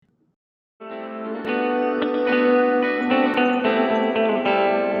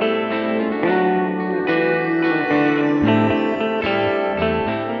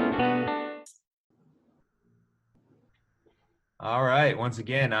once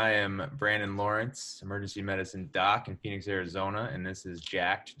again, I am Brandon Lawrence, emergency medicine doc in Phoenix, Arizona, and this is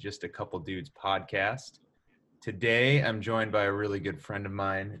Jacked, Just a Couple Dudes podcast. Today, I'm joined by a really good friend of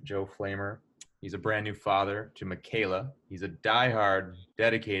mine, Joe Flamer. He's a brand new father to Michaela. He's a diehard,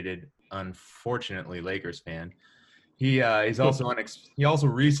 dedicated, unfortunately, Lakers fan. He also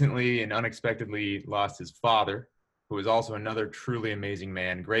recently and unexpectedly lost his father, who is also another truly amazing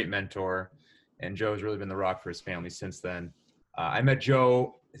man, great mentor, and Joe's really been the rock for his family since then. I met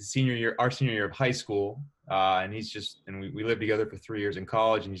Joe our senior year of high school, and we lived together for 3 years in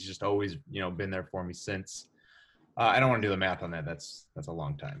college, and he's just always, been there for me since. I don't want to do the math on that. That's a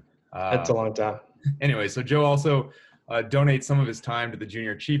long time. That's a long time. Anyway, so Joe also donates some of his time to the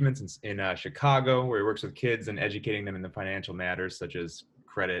Junior Achievements in Chicago, where he works with kids and educating them in the financial matters such as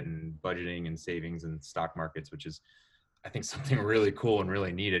credit and budgeting and savings and stock markets, which is, I think, something really cool and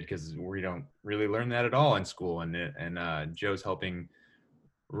really needed because we don't really learn that at all in school. And Joe's helping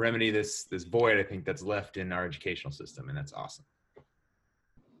remedy this void, I think, that's left in our educational system, and that's awesome.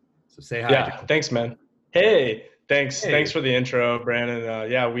 So say hi. Yeah, Joe. thanks, man. Hey, thanks. Hey. Thanks for the intro, Brandon.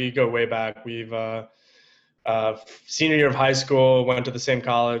 Yeah, we go way back. We've senior year of high school, went to the same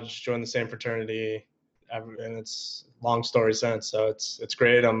college, joined the same fraternity, and it's a long story since. So it's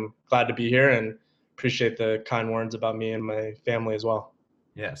great. I'm glad to be here and appreciate the kind words about me and my family as well.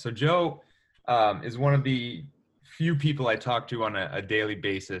 Yeah. So Joe is one of the few people I talk to on a daily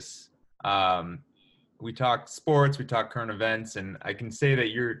basis. We talk sports, we talk current events, and I can say that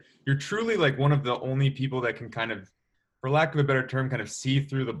you're truly like one of the only people that can kind of, for lack of a better term, kind of see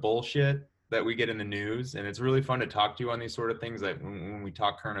through the bullshit that we get in the news. And it's really fun to talk to you on these sort of things. Like when we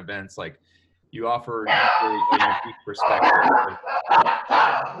talk current events, like you offer a unique perspective.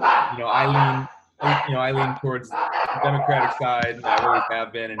 I lean towards the Democratic side. I always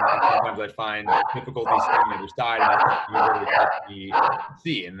have been, and sometimes I find difficulties on the other side, and I think you really helped me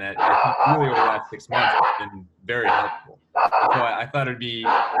see. And that I think really over the last 6 months has been very helpful. So I thought it'd be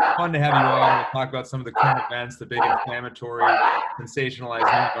fun to have you on to talk about some of the current events, the big inflammatory, sensationalized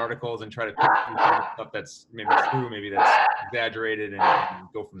news articles, and try to pick through some of the stuff that's maybe true, maybe that's exaggerated, and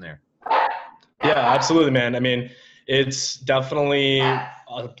go from there. Yeah, absolutely, man. I mean, it's definitely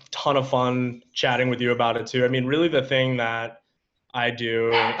a ton of fun chatting with you about it too. I mean, really the thing that I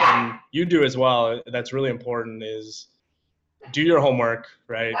do and you do as well that's really important is do your homework,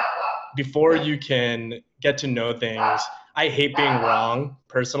 right? Before you can get to know things. I hate being wrong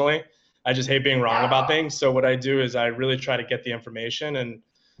personally. I just hate being wrong about things. So what I do is I really try to get the information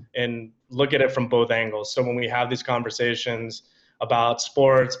and look at it from both angles. So when we have these conversations about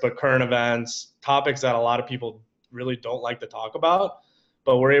sports, but current events, topics that a lot of people really don't like to talk about,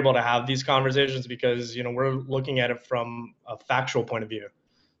 but we're able to have these conversations because, we're looking at it from a factual point of view.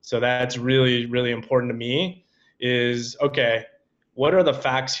 So that's really, really important to me is, okay, what are the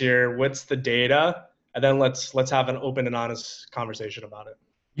facts here? What's the data? And then let's have an open and honest conversation about it.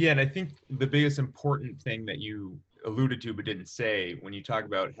 Yeah. And I think the biggest important thing that you alluded to, but didn't say when you talk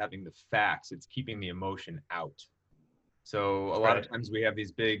about having the facts, it's keeping the emotion out. So a lot of times we have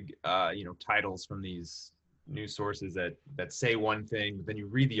these big, titles from these news sources that say one thing, but then you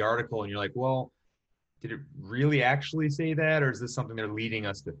read the article and you're like, well, did it really actually say that? Or is this something they're leading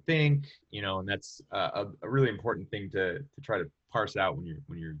us to think, and that's a really important thing to try to parse out when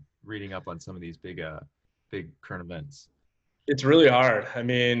you're reading up on some of these big current events. It's really hard. I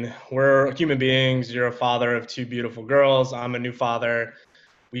mean, we're human beings. You're a father of two beautiful girls. I'm a new father.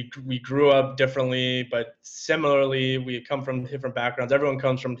 We grew up differently, but similarly, we come from different backgrounds. Everyone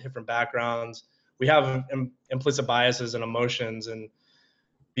comes from different backgrounds. We have implicit biases and emotions, and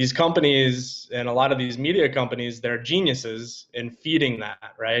these companies and a lot of these media companies, they're geniuses in feeding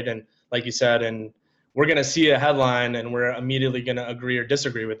that, right? And like you said, and we're going to see a headline and we're immediately going to agree or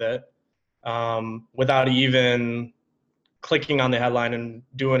disagree with it without even clicking on the headline and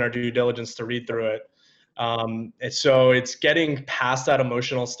doing our due diligence to read through it. And so it's getting past that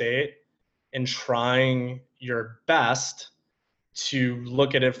emotional state and trying your best to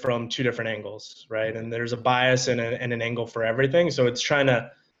look at it from two different angles, right? And there's a bias and an angle for everything. So it's trying to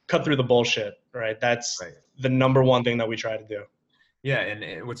cut through the bullshit, right? That's the number one thing that we try to do. Yeah,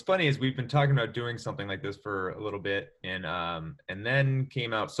 and what's funny is we've been talking about doing something like this for a little bit, and then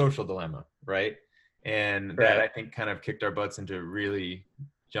came out Social Dilemma, right? And that I think kind of kicked our butts into really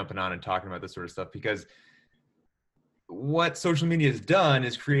jumping on and talking about this sort of stuff, because what social media has done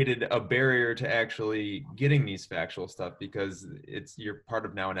is created a barrier to actually getting these factual stuff, because you're part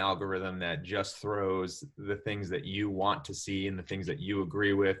of now an algorithm that just throws the things that you want to see and the things that you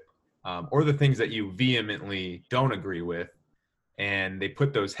agree with, or the things that you vehemently don't agree with. And they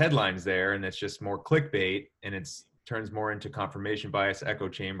put those headlines there, and it's just more clickbait, and it's turns more into confirmation bias, echo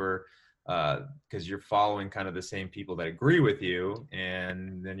chamber, because you're following kind of the same people that agree with you,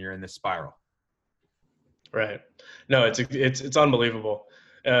 and then you're in this spiral. Right. No, it's unbelievable.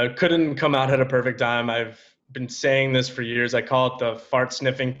 Couldn't come out at a perfect time. I've been saying this for years. I call it the fart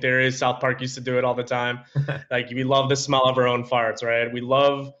sniffing theory. South Park used to do it all the time. Like, we love the smell of our own farts, right? We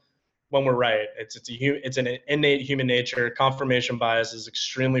love when we're right. It's an innate human nature. Confirmation bias is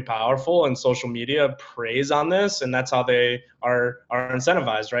extremely powerful, and social media preys on this, and that's how they are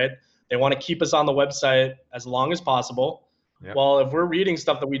incentivized, right? They want to keep us on the website as long as possible. Yep. Well, if we're reading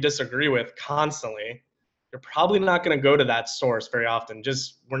stuff that we disagree with constantly, you're probably not going to go to that source very often.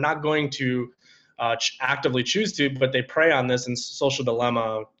 We're not going to actively choose to, but they prey on this, and Social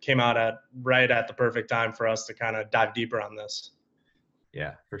Dilemma came out right at the perfect time for us to kind of dive deeper on this.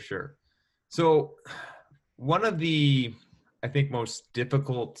 Yeah, for sure. So one of the, I think, most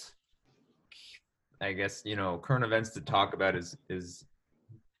difficult, I guess, current events to talk about is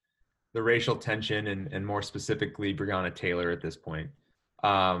the racial tension, and more specifically Breonna Taylor at this point.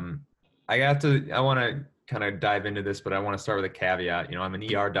 I want to kind of dive into this, but I want to start with a caveat. I'm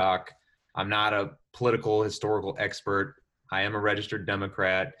an ER doc. I'm not a political historical expert. I am a registered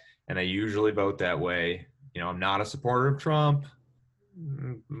Democrat, and I usually vote that way. I'm not a supporter of Trump.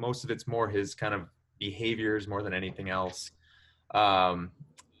 Most of it's more his kind of behaviors more than anything else. And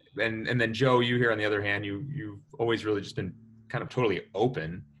then Joe, you here on the other hand, you've always really just been kind of totally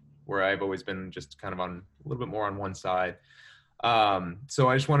open, where I've always been just kind of on a little bit more on one side. So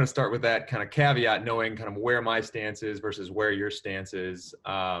I just want to start with that kind of caveat, knowing kind of where my stance is versus where your stance is.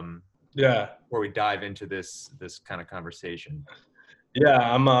 Before we dive into this kind of conversation.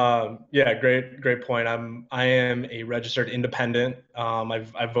 Yeah, great point. I am a registered independent.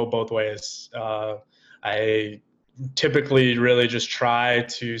 I vote both ways. I typically really just try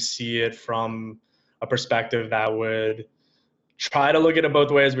to see it from a perspective that would try to look at it both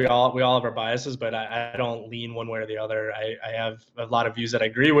ways. We all have our biases, but I don't lean one way or the other. I have a lot of views that I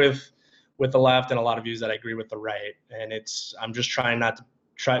agree with the left, and a lot of views that I agree with the right. And I'm just trying not to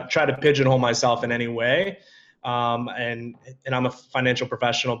try to pigeonhole myself in any way. And I'm a financial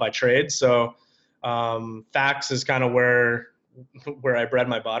professional by trade, so facts is kind of where I bread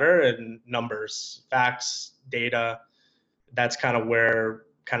my butter, and numbers, facts, data. That's kind of where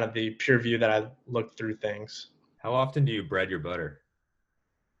the pure view that I look through things. How often do you bread your butter?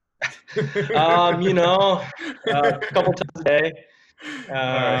 A couple times a day.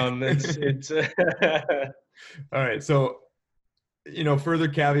 It's all right. So, further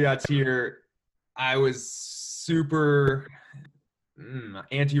caveats here. I was super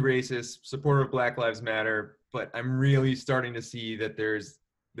anti-racist, supporter of Black Lives Matter, but I'm really starting to see that there's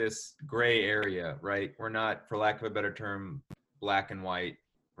this gray area, right? We're not, for lack of a better term, black and white,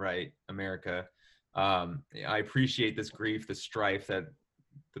 right? America. I appreciate this grief, the strife that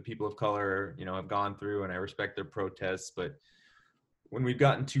the people of color, have gone through, and I respect their protests. But when we've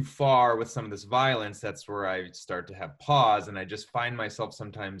gotten too far with some of this violence, that's where I start to have pause, and I just find myself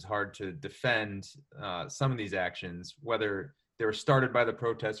sometimes hard to defend some of these actions, whether they were started by the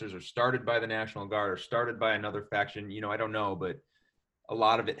protesters or started by the National Guard or started by another faction. I don't know, but a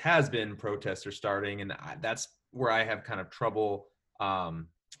lot of it has been protesters starting, and that's where I have kind of trouble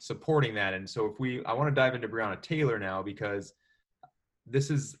supporting that. And so I want to dive into Breonna Taylor now, because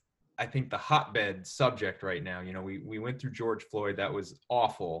this is, I think, the hotbed subject right now. We went through George Floyd, that was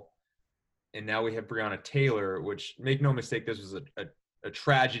awful. And now we have Breonna Taylor, which, make no mistake, this was a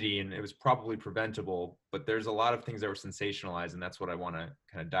tragedy, and it was probably preventable, but there's a lot of things that were sensationalized, and that's what I want to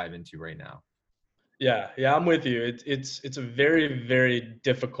kind of dive into right now. Yeah, I'm with you. It's a very, very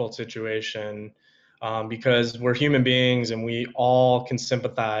difficult situation, because we're human beings, and we all can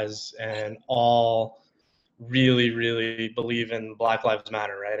sympathize and all really, really believe in Black Lives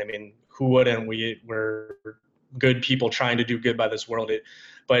Matter, right? I mean, who wouldn't? We're good people trying to do good by this world.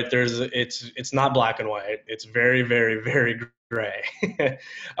 But it's not black and white. It's very, very, very gray.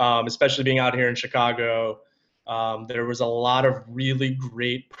 Especially being out here in Chicago, there was a lot of really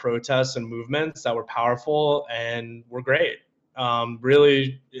great protests and movements that were powerful and were great.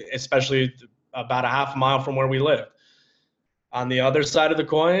 Really, especially about a half mile from where we live. On the other side of the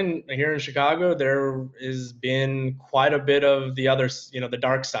coin, here in Chicago, there has been quite a bit of the other, the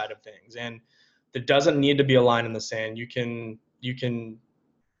dark side of things, and there doesn't need to be a line in the sand. You can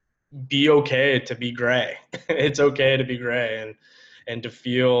be okay to be gray. It's okay to be gray and to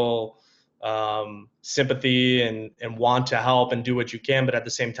feel sympathy and want to help and do what you can, but at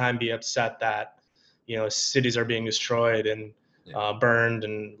the same time be upset that cities are being destroyed and burned,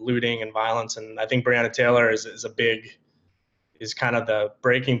 and looting and violence. And I think Breonna Taylor is a big is kind of the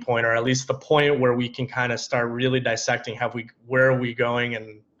breaking point, or at least the point where we can kind of start really dissecting where are we going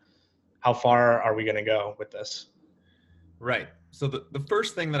and how far are we going to go with this. Right. So the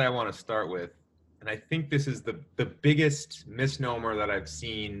first thing that I want to start with, and I think this is the biggest misnomer that I've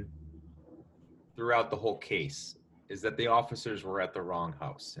seen throughout the whole case, is that the officers were at the wrong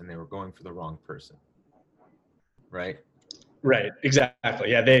house and they were going for the wrong person. Right? Right.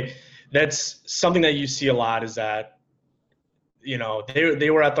 Exactly. Yeah. That's something that you see a lot, is that, they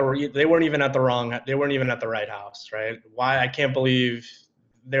weren't even at the right house. Right. Why? I can't believe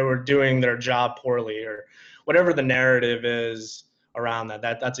they were doing their job poorly, or whatever the narrative is around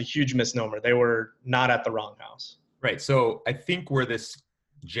that's a huge misnomer. They were not at the wrong house. Right. So I think where this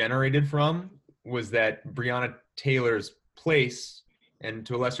generated from was that Breonna Taylor's place, and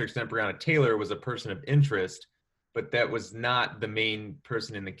to a lesser extent, Breonna Taylor, was a person of interest, but that was not the main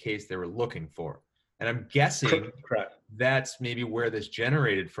person in the case they were looking for. And I'm guessing Correct. That's maybe where this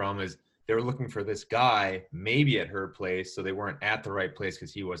generated from, is they were looking for this guy maybe at her place, so they weren't at the right place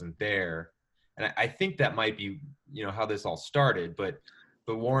because he wasn't there. And I think that might be, how this all started. But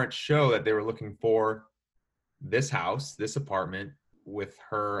the warrants show that they were looking for this house, this apartment, with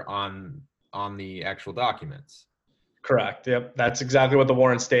her on the actual documents. Correct. Yep. That's exactly what the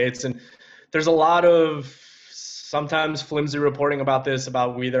warrant states. And there's a lot of sometimes flimsy reporting about this,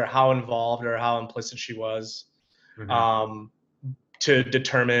 about either how involved or how implicit she was, to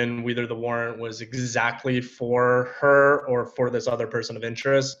determine whether the warrant was exactly for her or for this other person of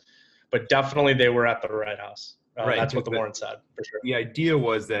interest. But definitely they were at the right house. Right. That's what the warrant said, for sure. The idea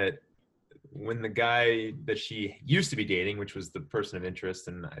was that when the guy that she used to be dating, which was the person of interest,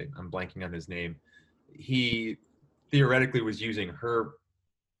 and I'm blanking on his name, he theoretically was using her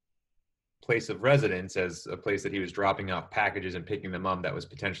place of residence as a place that he was dropping off packages and picking them up that was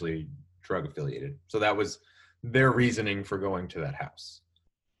potentially drug affiliated. So that was their reasoning for going to that house.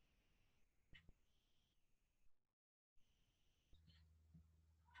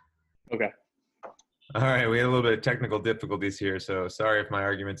 Okay. All right, we had a little bit of technical difficulties here, so sorry if my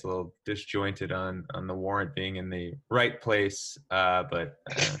argument's a little disjointed on the warrant being in the right place, but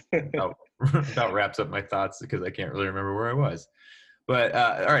about wraps up my thoughts because I can't really remember where I was. But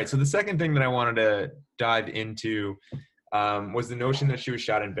all right, so the second thing that I wanted to dive into was the notion that she was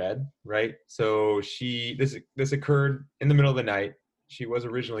shot in bed, right? So this occurred in the middle of the night. She was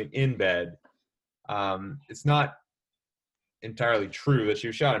originally in bed. It's not entirely true that she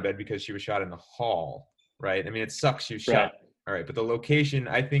was shot in bed, because she was shot in the hall, right? I mean, it sucks she was shot. Right. All right, but the location,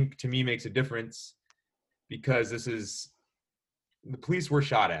 I think, to me makes a difference, because the police were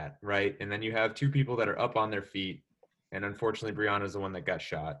shot at, right? And then you have two people that are up on their feet, and unfortunately Breonna's the one that got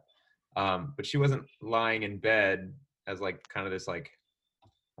shot. But she wasn't lying in bed as like kind of this like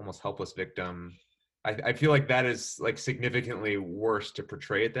almost helpless victim. I feel like that is like significantly worse to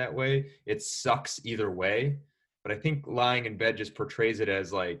portray it that way. It sucks either way. But I think lying in bed just portrays it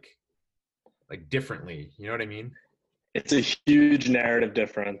as like differently. You know what I mean? It's a huge narrative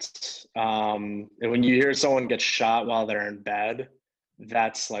difference. And when you hear someone get shot while they're in bed,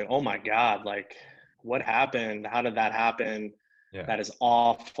 that's like, oh my God, like what happened? How did that happen? Yeah. That is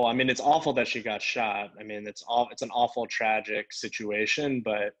awful. I mean, it's awful that she got shot. I mean, it's an awful, tragic situation,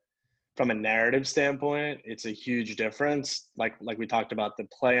 but from a narrative standpoint, it's a huge difference. Like we talked about, the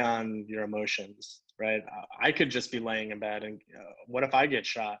play on your emotions, right? I could just be laying in bed and what if I get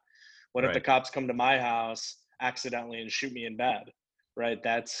shot? What if the cops come to my house accidentally and shoot me in bed, right?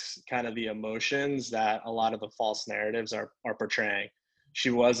 That's kind of the emotions that a lot of the false narratives are portraying. She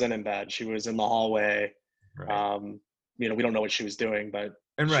wasn't in bed. She was in the hallway. Right. We don't know what she was doing, but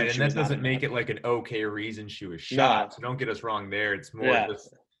and that doesn't make it like an okay reason she was shot. No. So don't get us wrong there. It's more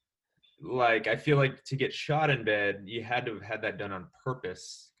just like, I feel like to get shot in bed, you had to have had that done on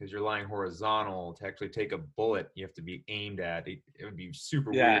purpose, because you're lying horizontal. To actually take a bullet, you have to be aimed at. It would be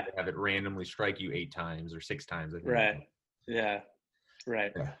super weird to have it randomly strike you 8 times or 6 times. I think. Right. Yeah.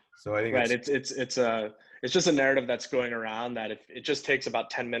 Right. Yeah. So I think it's just a narrative that's going around that it just takes about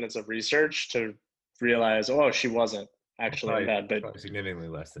 10 minutes of research to realize, oh, she wasn't actually in bed, but significantly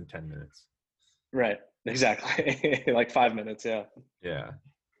less than 10 minutes. Right. Exactly. Like 5 minutes. Yeah. Yeah.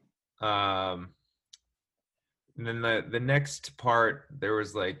 And then the next part, there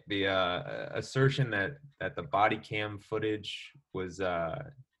was like the assertion that the body cam footage was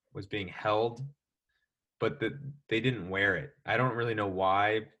being held, but they didn't wear it. I don't really know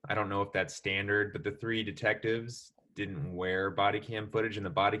why. I don't know if that's standard, but the 3 detectives didn't wear body cam footage, and the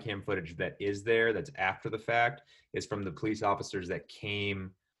body cam footage that is there, that's after the fact, is from the police officers that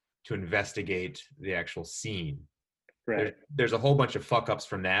came to investigate the actual scene. Right. There's a whole bunch of fuck ups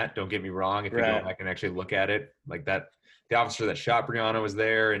from that. Don't get me wrong. If you go Right. back and actually look at it, like that, the officer that shot Breonna was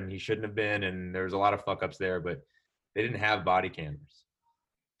there and he shouldn't have been, and there was a lot of fuck ups there, but they didn't have body cameras.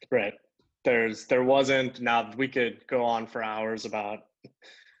 Right. There wasn't. Now we could go on for hours about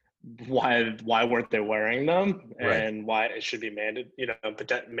why weren't they wearing them Right. and why it should be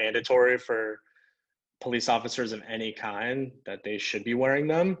mandatory for police officers of any kind that they should be wearing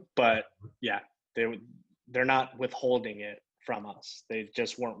them. But yeah, they're not withholding it from us. They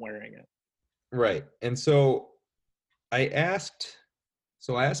just weren't wearing it. Right. And so I asked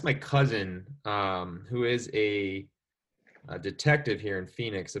my cousin, who is a detective here in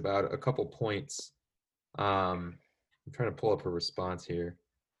Phoenix, about a couple points. I'm trying to pull up her response here.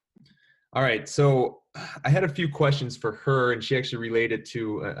 All right, so I had a few questions for her, and she actually related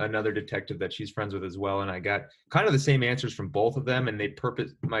to another detective that she's friends with as well, and I got kind of the same answers from both of them, and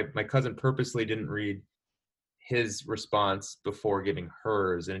my cousin purposely didn't read his response before giving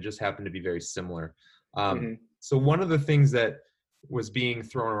hers, and it just happened to be very similar. So one of the things that was being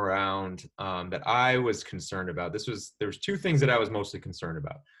thrown around that I was concerned about, there was two things that I was mostly concerned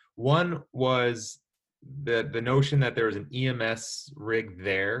about. One was the notion that there was an EMS rig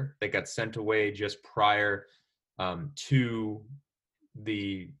there that got sent away just prior to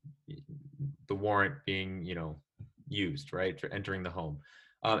the warrant being, used, right, for entering the home.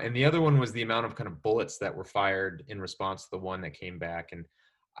 And the other one was the amount of kind of bullets that were fired in response to the one that came back. And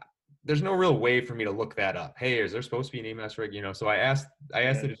there's no real way for me to look that up. Hey, is there supposed to be an EMS rig? So I asked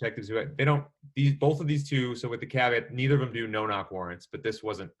the detectives both of these two. So with the caveat, neither of them do no-knock warrants, but this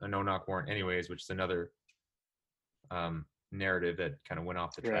wasn't a no-knock warrant anyways, which is another narrative that kind of went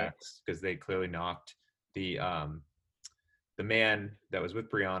off the tracks because they clearly knocked the man that was with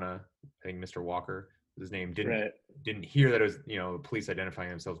Breonna. I think Mr. Walker, his name, didn't hear that it was, the police identifying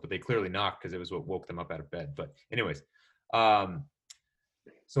themselves, but they clearly knocked because it was what woke them up out of bed. But anyways,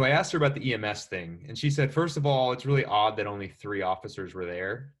 so I asked her about the EMS thing, and she said, first of all, it's really odd that only 3 officers were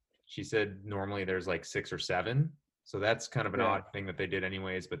there. She said normally there's like 6 or 7. So that's kind of an odd thing that they did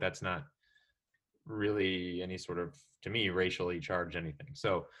anyways, but that's not really any sort of, to me, racially charged anything.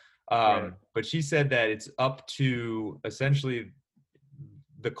 So, but she said that it's up to essentially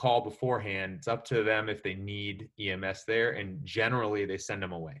the call beforehand. It's up to them if they need EMS there, and generally they send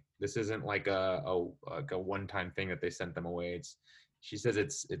them away. This isn't like a one-time thing that they sent them away. She says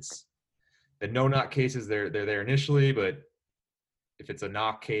it's the no-knock cases. They're there initially, but if it's a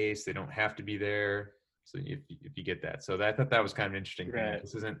knock case, they don't have to be there. So if you get that, so I thought that was kind of an interesting thing.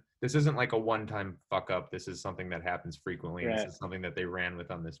 This isn't like a one-time fuck up. This is something that happens frequently. And this is something that they ran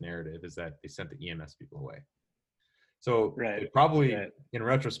with on this narrative, is that they sent the EMS people away. So they probably, in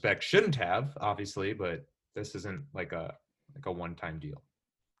retrospect, shouldn't have, obviously, but this isn't like a one-time deal.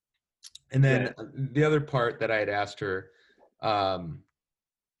 And then the other part that I had asked her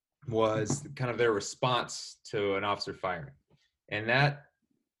was kind of their response to an officer firing. And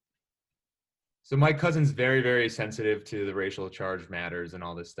so my cousin's very, very sensitive to the racial charge matters and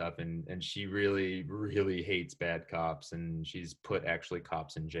all this stuff. And she really, really hates bad cops. And she's put actually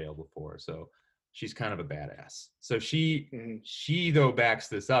cops in jail before. So she's kind of a badass. So she though backs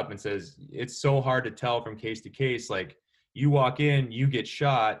this up and says, it's so hard to tell from case to case. Like, you walk in, you get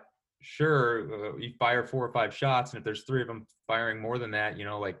shot. Sure, you fire 4 or 5 shots, and if there's 3 of them firing more than that,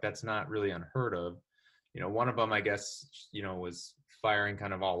 like that's not really unheard of. One of them, I guess, was firing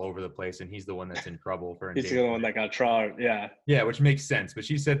kind of all over the place, and he's the one that's in trouble for endangerment. He's the one that got tried. Yeah, which makes sense. But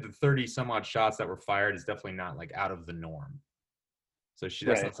she said the 30 some odd shots that were fired is definitely not like out of the norm. So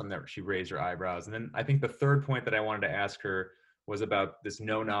that's not something that she raised her eyebrows. And then I think the third point that I wanted to ask her was about this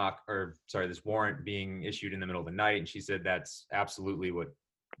this warrant being issued in the middle of the night. And she said that's absolutely what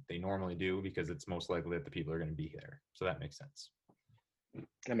they normally do, because it's most likely that the people are going to be there. So that makes sense.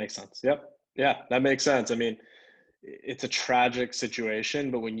 That makes sense. Yep. Yeah, that makes sense. I mean, it's a tragic situation,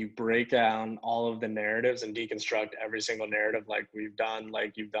 but when you break down all of the narratives and deconstruct every single narrative, like you've done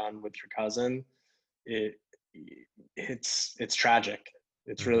with your cousin, it's tragic.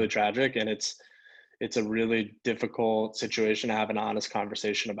 It's really tragic, and it's a really difficult situation to have an honest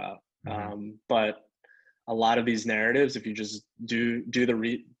conversation about. But a lot of these narratives, if you just do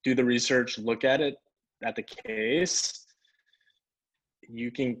the research, look at the case,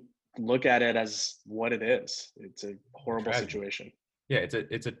 you can look at it as what it is. It's a horrible situation. Yeah,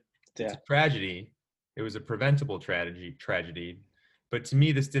 it's a tragedy. It was a preventable tragedy. But to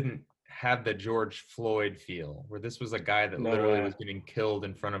me, this didn't have the George Floyd feel, where this was a guy that literally was getting killed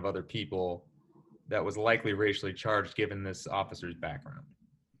in front of other people that was likely racially charged, given this officer's background.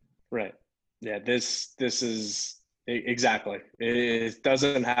 Right. Yeah, this is exactly. It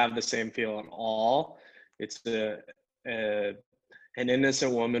doesn't have the same feel at all. It's an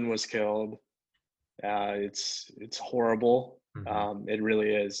innocent woman was killed. It's horrible. It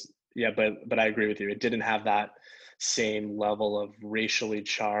really is. Yeah, but I agree with you. It didn't have that same level of racially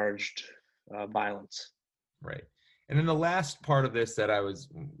charged violence. Right. And then the last part of this that I was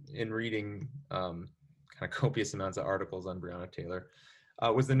in reading kind of copious amounts of articles on Breonna Taylor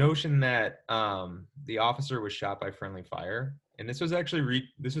was the notion that the officer was shot by friendly fire. And this was actually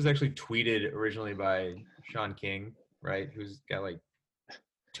tweeted originally by Sean King, right? Who's got like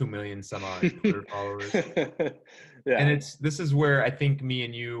 2 million some odd Twitter followers. Yeah. And this is where I think me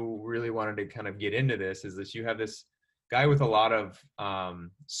and you really wanted to kind of get into this, is that you have this guy with a lot of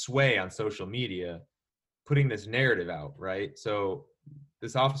sway on social media putting this narrative out, right? So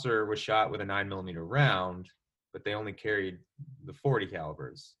this officer was shot with a 9mm round, but they only carried the 40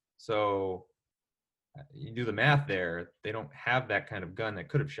 calibers. So you do the math there, they don't have that kind of gun that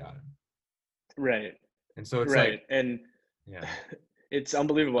could have shot him. Right. And so it's right. like, and yeah, it's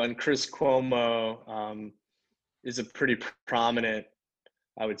unbelievable. And Chris Cuomo is a pretty prominent,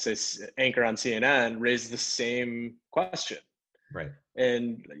 I would say, anchor on CNN, raised the same question. right.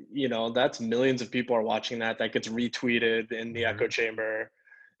 And, that's millions of people are watching that gets retweeted in the echo chamber,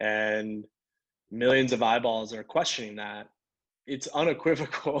 and millions of eyeballs are questioning that. It's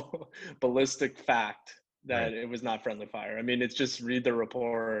unequivocal ballistic fact that it was not friendly fire. I mean, it's just read the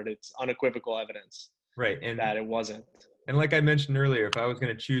report. It's unequivocal evidence that it wasn't. And like I mentioned earlier, if I was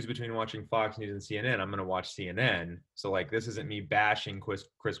going to choose between watching Fox News and CNN, I'm going to watch CNN. So like, this isn't me bashing Chris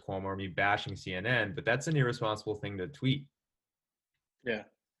Cuomo or me bashing CNN, but that's an irresponsible thing to tweet. Yeah.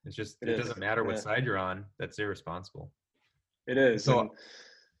 It's just, it doesn't matter what side you're on. That's irresponsible. It is. So,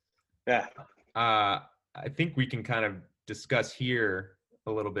 yeah. I think we can kind of discuss here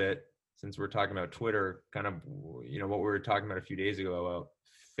a little bit, since we're talking about Twitter, kind of, what we were talking about a few days ago about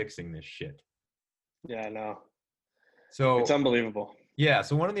fixing this shit. Yeah, I know. So it's unbelievable. Yeah.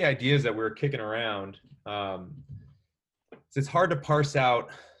 So one of the ideas that we were kicking around, it's hard to parse out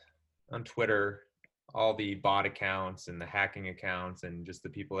on Twitter all the bot accounts and the hacking accounts and just the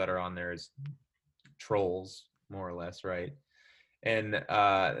people that are on there as trolls, more or less, right? And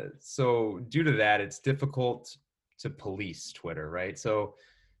so due to that, it's difficult to police Twitter, right? So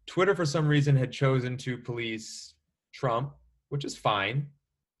Twitter, for some reason, had chosen to police Trump, which is fine,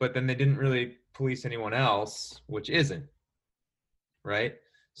 but then they didn't really police anyone else, which isn't, right?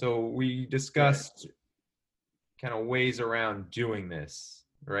 So we discussed kind of ways around doing this,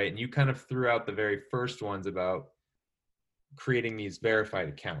 right? And you kind of threw out the very first ones about creating these verified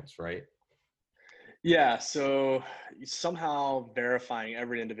accounts, right? Yeah, so somehow verifying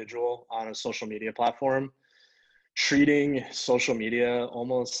every individual on a social media platform, treating social media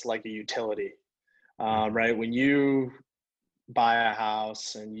almost like a utility, right? When you buy a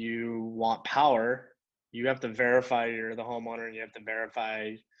house and you want power, you have to verify you're the homeowner, and you have to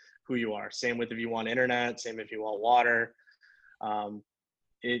verify who you are. Same with if you want internet, same if you want water.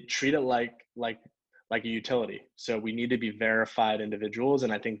 Treat it like a utility. So we need to be verified individuals,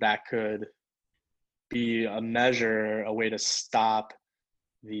 and I think that could be a measure, a way to stop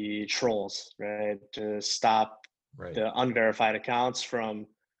the trolls, right? To stop the unverified accounts from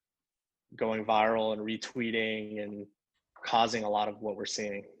going viral and retweeting and causing a lot of what we're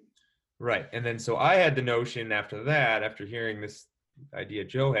seeing. Right. And then so I had the notion after that, after hearing this idea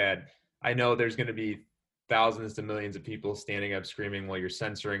Joe had, I know there's going to be thousands to millions of people standing up screaming, well, you're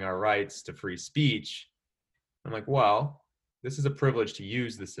censoring our rights to free speech. I'm like, well, this is a privilege to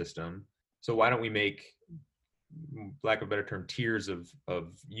use the system. So why don't we make, lack of a better term, tiers of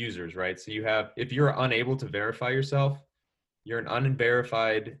users, right? So you have, if you're unable to verify yourself, you're an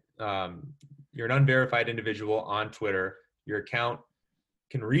unverified individual on Twitter. Your account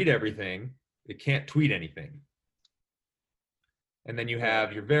can read everything. It can't tweet anything. And then you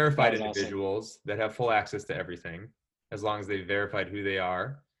have your verified individuals that have full access to everything, as long as they've verified who they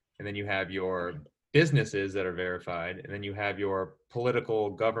are. And then you have your businesses that are verified. And then you have your political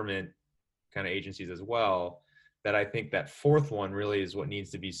government kind of agencies as well, that I think that fourth one really is what needs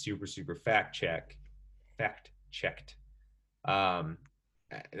to be super, super fact checked.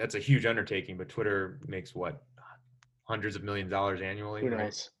 That's a huge undertaking, but Twitter makes what, hundreds of millions of dollars annually? Who right?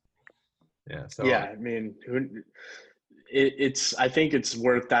 knows? Yeah. So yeah, I mean, I think it's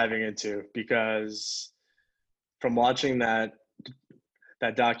worth diving into, because from watching that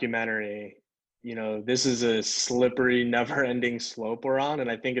documentary, this is a slippery, never-ending slope we're on.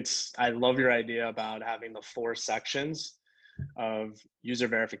 And I think I love your idea about having the 4 sections of user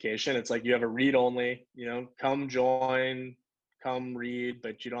verification. It's like you have a read only, come join, come read,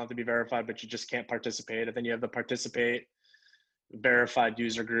 but you don't have to be verified, but you just can't participate. And then you have the participate, verified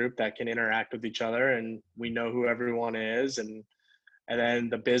user group that can interact with each other, and we know who everyone is. And then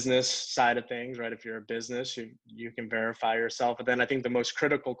the business side of things, right? If you're a business, you can verify yourself. But then I think the most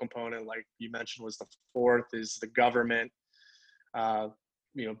critical component, like you mentioned, was the fourth, is the government,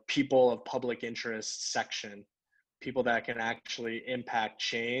 people of public interest section, people that can actually impact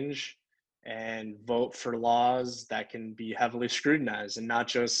change and vote for laws that can be heavily scrutinized, and not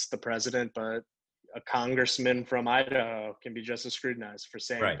just the president, but a congressman from Idaho can be just as scrutinized for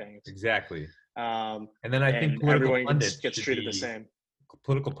saying things. Exactly. And And then I think everyone gets treated the same.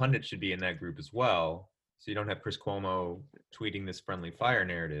 Political pundits should be in that group as well. So you don't have Chris Cuomo tweeting this friendly fire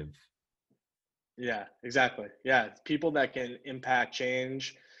narrative. Yeah, exactly. Yeah, people that can impact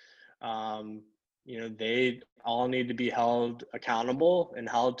change, they all need to be held accountable and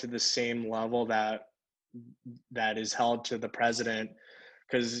held to the same level that is held to the president.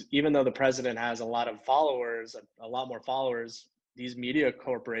 Because even though the president has a lot of followers, a lot more followers, these media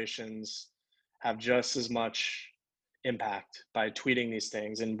corporations have just as much impact by tweeting these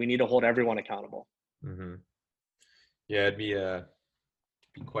things, and we need to hold everyone accountable. Mm-hmm. Yeah, it'd be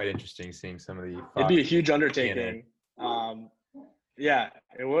quite interesting seeing some of the. It'd be a huge undertaking. Yeah,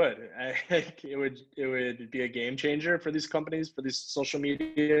 it would. I think it would be a game changer for these companies, for these social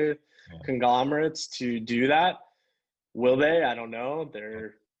media conglomerates to do that. Will they? I don't know.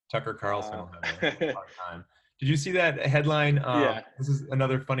 Tucker Carlson will have a hard time. Did you see that headline? Yeah. This is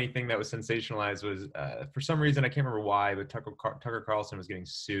another funny thing that was sensationalized. Was for some reason, I can't remember why, but Tucker Carlson was getting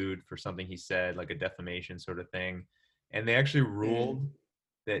sued for something he said, like a defamation sort of thing, and they actually ruled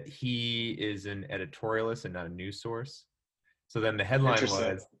that he is an editorialist and not a news source. So then the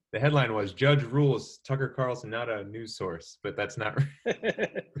headline was Judge rules Tucker Carlson not a news source, but that's not.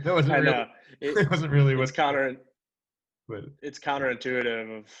 That wasn't really. Know. It wasn't really what's counter. But it's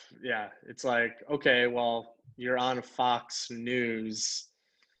counterintuitive. It's like, okay, well, you're on Fox News.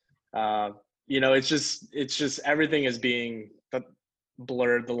 It's just everything is being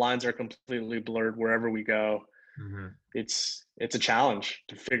blurred. The lines are completely blurred wherever we go. Mm-hmm. It's a challenge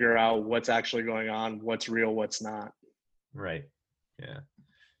to figure out what's actually going on, what's real, what's not. Right. Yeah.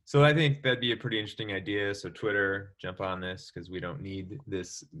 So I think that'd be a pretty interesting idea. So Twitter, jump on this, because we don't need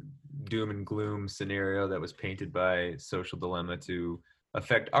this doom and gloom scenario that was painted by Social Dilemma to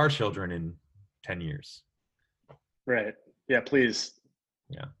affect our children in 10 years. Right. Yeah, please.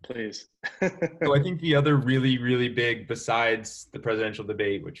 Yeah. Please. So I think the other really, really big, besides the presidential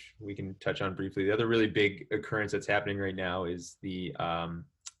debate, which we can touch on briefly, the other really big occurrence that's happening right now is the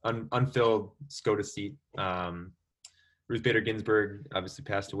unfilled SCOTUS seat. Ruth Bader Ginsburg obviously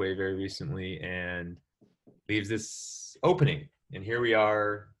passed away very recently and leaves this opening. And here we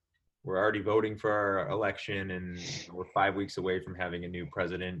are, we're already voting for our election, and we're 5 weeks away from having a new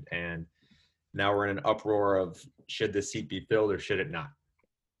president. And now we're in an uproar of, should this seat be filled or should it not?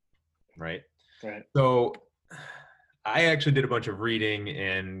 Right. So I actually did a bunch of reading,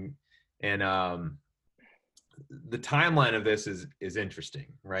 and the timeline of this is interesting,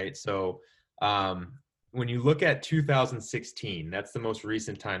 right? So when you look at 2016, that's the most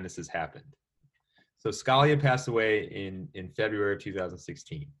recent time this has happened. So Scalia passed away in February of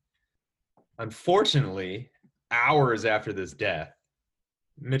 2016. Unfortunately, hours after this death,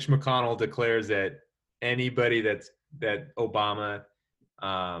 Mitch McConnell declares that anybody that Obama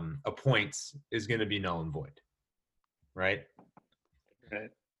appoints is going to be null and void, right? Right.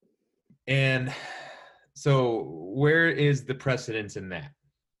 And so where is the precedence in that?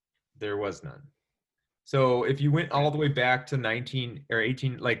 There was none. So if you went all the way back to 19 or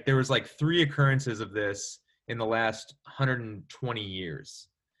 18, like there was like 3 occurrences of this in the last 120 years.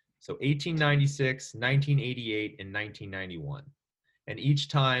 So 1896, 1988, and 1991. And each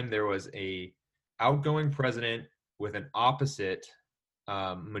time there was a outgoing president with an opposite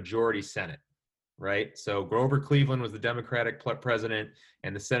majority Senate, right? So Grover Cleveland was the Democratic president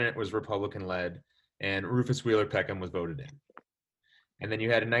and the Senate was Republican led, and Rufus Wheeler Peckham was voted in. And then you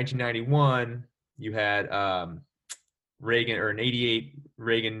had in 1991, you had Reagan, or in 88,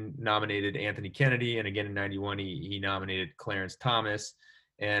 Reagan nominated Anthony Kennedy, and again in 91, he nominated Clarence Thomas,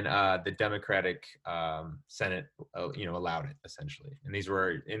 and the Democratic Senate, allowed it essentially. And these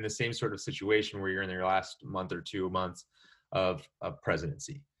were in the same sort of situation where you're in your last month or 2 months of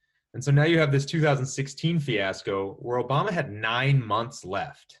presidency. And so now you have this 2016 fiasco where Obama had 9 months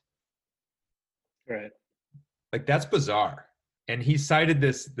left. Right. Like, that's bizarre. And he cited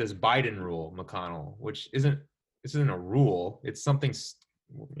this Biden rule, McConnell, which isn't a rule. It's something,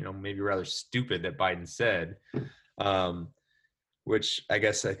 maybe rather stupid that Biden said, which I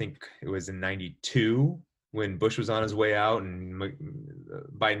think it was in 92 when Bush was on his way out, and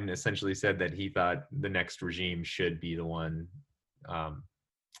Biden essentially said that he thought the next regime should be the one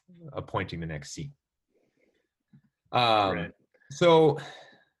appointing the next seat. Right. So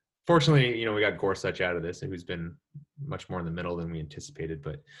fortunately, you know, we got Gorsuch out of this, who's been much more in the middle than we anticipated.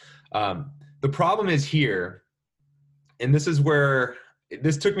 But the problem is here, and this is where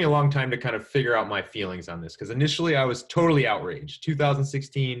this took me a long time to kind of figure out my feelings on this, because initially I was totally outraged.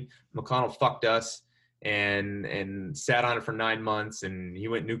 2016, McConnell fucked us and sat on it for 9 months, and he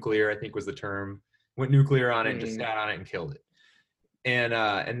went nuclear, I think was the term. Went nuclear on it, and just sat on it and killed it. And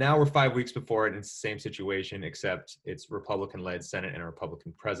now we're 5 weeks before it, and it's the same situation, except it's Republican-led Senate and a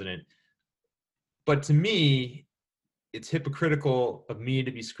Republican president. But to me, it's hypocritical of me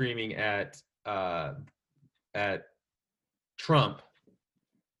to be screaming at Trump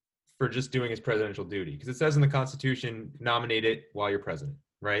for just doing his presidential duty, because it says in the Constitution, nominate it while you're president,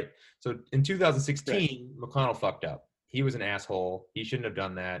 right? So in 2016, right, McConnell fucked up. He was an asshole. He shouldn't have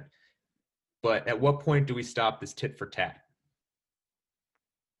done that. But at what point do we stop this tit for tat?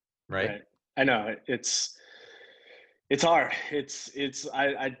 Right. I know it's hard.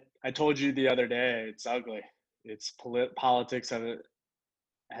 I told you the other day, it's ugly. It's politics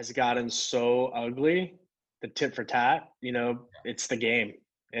has gotten so ugly. The tit for tat, you know, it's the game,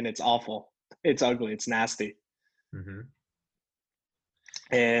 and it's awful. It's ugly. It's nasty. Mm-hmm.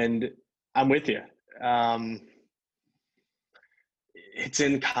 And I'm with you. It's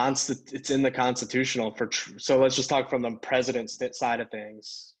in the constitutional so let's just talk from the president's side of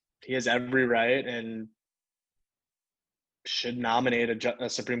things. He has every right and should nominate a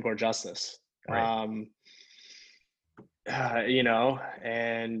Supreme Court justice. Right. You know,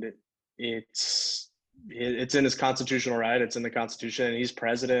 and it's in his constitutional right. It's in the Constitution, and he's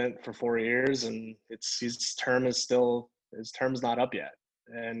president for 4 years, and his term's not up yet.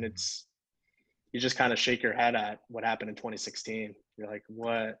 And you just kind of shake your head at what happened in 2016. You're like,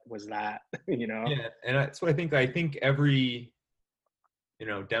 what was that? You know? Yeah, and that's what I think. I think every, you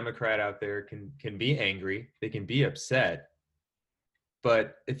know, Democrat out there can be angry. They can be upset.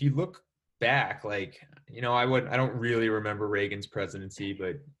 But if you look back, like, you know, I don't really remember Reagan's presidency,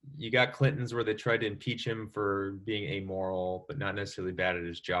 but you got Clinton's where they tried to impeach him for being amoral, but not necessarily bad at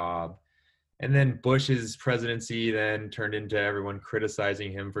his job. And then Bush's presidency then turned into everyone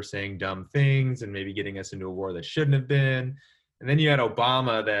criticizing him for saying dumb things and maybe getting us into a war that shouldn't have been. And then you had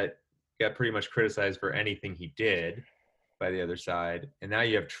Obama that got pretty much criticized for anything he did by the other side. And now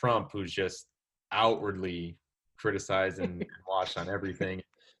you have Trump, who's just outwardly criticized and washed on everything.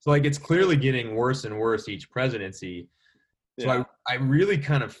 So like, it's clearly getting worse and worse each presidency. So yeah. I really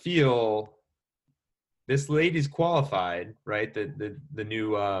kind of feel this lady's qualified, right? The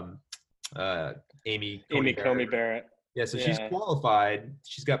new Amy Coney Barrett. Yeah, so she's qualified.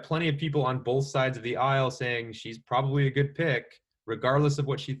 She's got plenty of people on both sides of the aisle saying she's probably a good pick, regardless of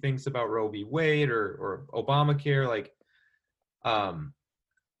what she thinks about Roe v. Wade or Obamacare. Like,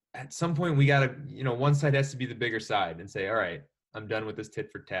 at some point we gotta, you know, one side has to be the bigger side and say, all right, I'm done with this tit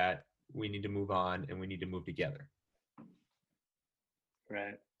for tat. We need to move on, and we need to move together.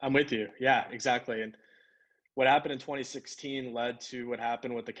 Right. I'm with you. Yeah, exactly. And what happened in 2016 led to what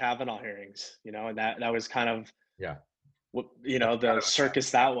happened with the Kavanaugh hearings, you know, and that was kind of, what, you know, the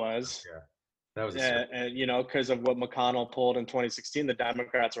circus that was. Yeah. That was and, you know, because of what McConnell pulled in 2016, the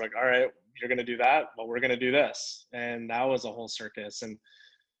Democrats were like, all right, you're going to do that. Well, we're going to do this. And that was a whole circus. And,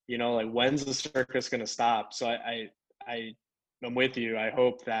 you know, like, when's the circus going to stop? So I'm with you. I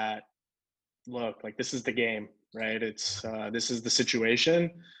hope that, look, like, this is the game, right? It's this is the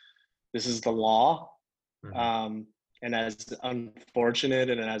situation. This is the law. Mm-hmm. And as unfortunate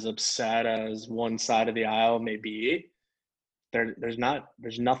and as upset as one side of the aisle may be, there's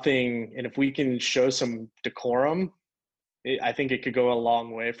nothing. And if we can show some decorum, I think it could go a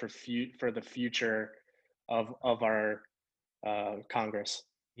long way for the future of our Congress.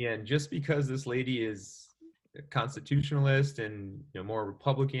 Yeah, and just because this lady is a constitutionalist and, you know, more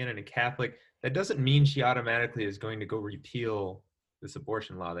Republican and a Catholic, that doesn't mean she automatically is going to go repeal this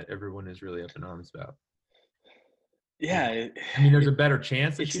abortion law that everyone is really up in arms about. Yeah. I mean, there's a better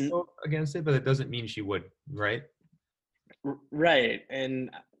chance that she'd go against it, but it doesn't mean she would, right? Right. And,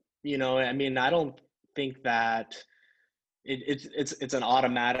 you know, I mean, I don't think that it's an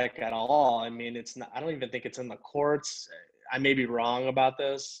automatic at all. I mean, it's not, I don't even think it's in the courts. I may be wrong about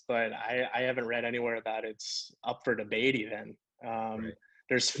this, but I haven't read anywhere that it's up for debate even. Right.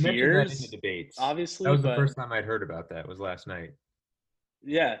 There's fears in the debates, obviously. That was the first time I'd heard about that, was last night.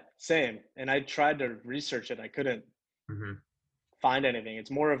 Yeah, same. And I tried to research it. I couldn't find anything.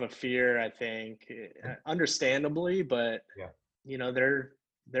 It's more of a fear, I think, understandably, but you know, they're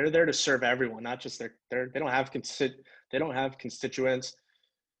there to serve everyone, not just they don't have constituents.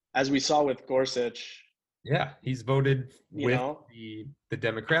 As we saw with Gorsuch, Yeah, he's voted You with know, the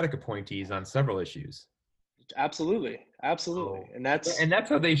Democratic appointees on several issues. absolutely, absolutely, So, and that's and that's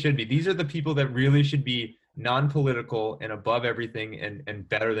how they should be. These are the people that really should be non-political and above everything and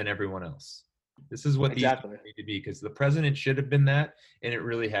better than everyone else. This is what these exactly people need to be because the president should have been that, and it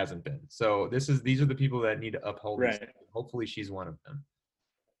really hasn't been. So these are the people that need to uphold these. right. Hopefully, she's one of them.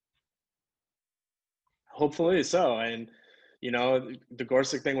 Hopefully so. And the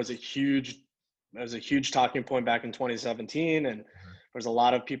Gorsuch thing was a huge talking point back in 2017, and Mhm. there's a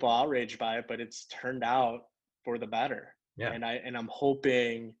lot of people outraged by it, but it's turned out for the better. Yeah, And I'm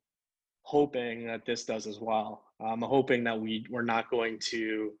hoping that this does as well. I'm hoping that we're not going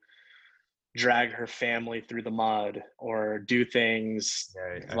to drag her family through the mud or do things yeah.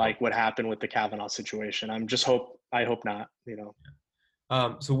 I hope. like what happened with the Kavanaugh situation. I hope not, you know.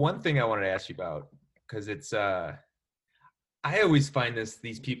 So one thing I wanted to ask you about because it's I always find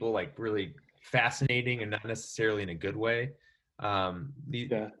these people like really fascinating and not necessarily in a good way.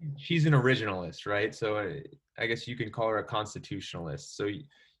 Yeah. She's an originalist, right? So I guess you can call her a constitutionalist. So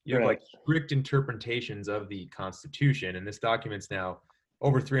you have like Right. strict interpretations of the Constitution, and this document's now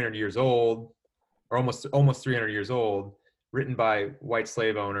over 300 years old, or almost 300 years old, written by white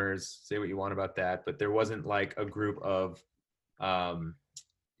slave owners. Say what you want about that, but there wasn't like a group of um,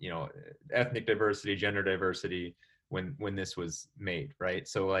 you know ethnic diversity, gender diversity when this was made, right?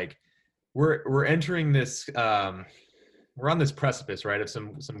 So like we're entering this we're on this precipice, right, of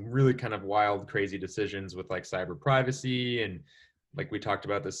some really kind of wild, crazy decisions with like cyber privacy and like we talked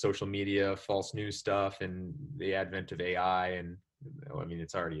about the social media, false news stuff, and the advent of AI, and I mean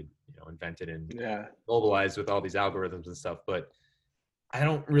it's already invented and Yeah. globalized with all these algorithms and stuff. But I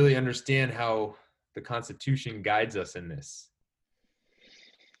don't really understand how the Constitution guides us in this.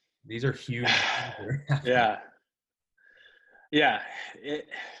 These are huge things that are happening. Yeah. Yeah. It,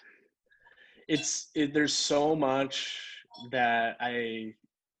 there's so much that I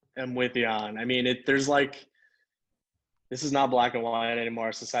am with you on. I mean, there's like, this is not black and white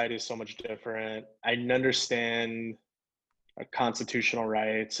anymore. Society is so much different. I understand constitutional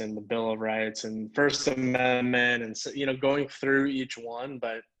rights and the Bill of Rights and First Amendment and, going through each one.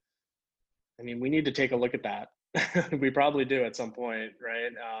 But I mean, we need to take a look at that. We probably do at some point,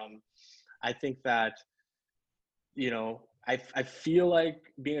 right? I think that, I feel like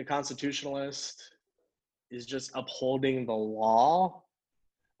being a constitutionalist is just upholding the law,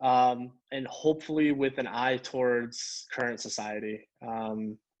 and hopefully with an eye towards current society.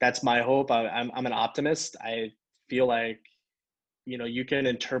 That's my hope. I'm an optimist. I feel like, you can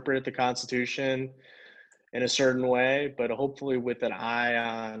interpret the Constitution in a certain way, but hopefully with an eye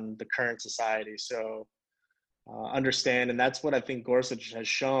on the current society. So understand, and that's what I think Gorsuch has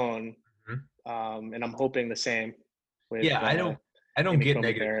shown, Mhm. and I'm hoping the same with Yeah, I don't Amy get Coney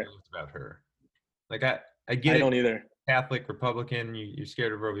negative Barrett. feelings about her. Like I get I it, don't either. Catholic, Republican, you're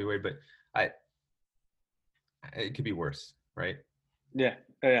scared of Roe v. Wade, but I it could be worse, right? Yeah,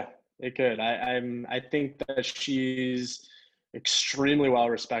 oh, yeah, it could. I think that she's extremely well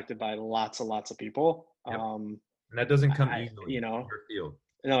respected by lots and lots of people. Yep. And that doesn't come I, easily in your field.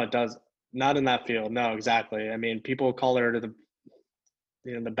 no, it does not in that field. No, exactly. I mean, people call her the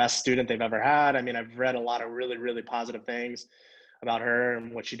best student they've ever had. I mean, I've read a lot of really, really positive things about her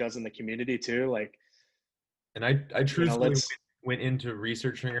and what she does in the community too. Like, And I truthfully let's, went into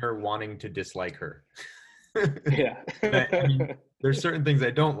researching her wanting to dislike her. yeah. I mean, there's certain things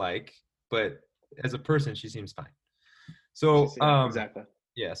I don't like, but as a person, she seems fine. So, Yeah, exactly.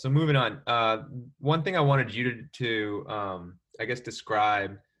 yeah. So moving on. One thing I wanted you to I guess,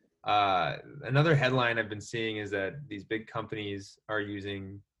 describe. Another headline I've been seeing is that these big companies are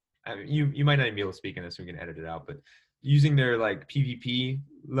using. I mean, you might not even be able to speak in this. We can edit it out, but using their like PPP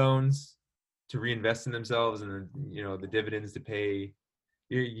loans to reinvest in themselves, and the dividends to pay.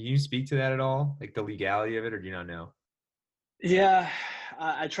 You speak to that at all, like the legality of it, or do you not know? Yeah,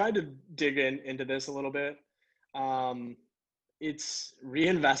 I tried to dig into this a little bit. Um, it's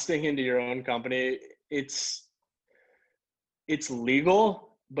reinvesting into your own company. It's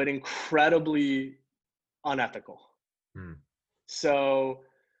legal, but incredibly unethical. Hmm. So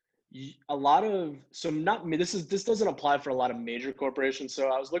a lot of so not this doesn't apply for a lot of major corporations. So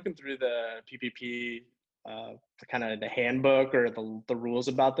I was looking through the PPP, kind of the handbook or the rules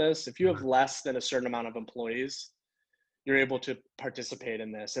about this. If you have Mhm. less than a certain amount of employees, you're able to participate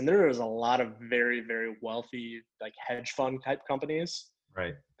in this. And there is a lot of very, very wealthy, like hedge fund type companies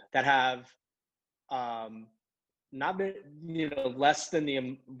Right. that have, not less than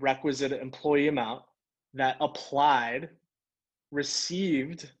the requisite employee amount that applied,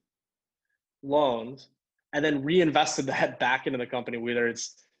 received loans, and then reinvested that back into the company, whether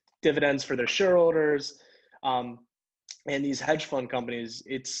it's dividends for their shareholders, And these hedge fund companies,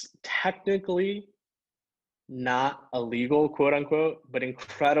 it's technically not illegal, quote unquote, but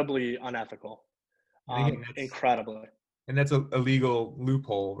incredibly unethical. And again, Incredibly. and that's a legal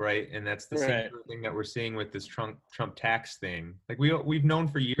loophole, right? And that's the same Right. sort of thing that we're seeing with this Trump tax thing. Like we've known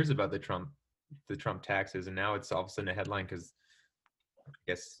for years about the Trump taxes, and now it's all of a sudden a headline because I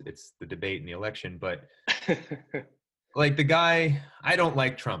guess it's the debate in the election. But like the guy, I don't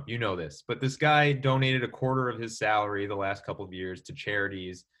like Trump, you know this, but this guy donated a quarter of his salary the last couple of years to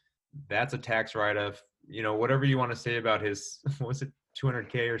charities. That's a tax write-off. You know, whatever you want to say about his, what was it,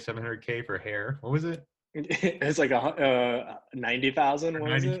 200K or 700K for hair? What was it? It's like 90,000.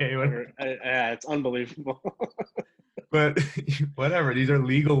 What was it? 90K. Yeah, it's unbelievable. But whatever, these are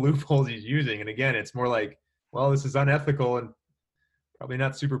legal loopholes he's using. And again, it's more like, well, this is unethical and probably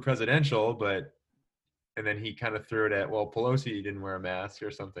not super presidential, but and then he kind of threw it at, well, Pelosi didn't wear a mask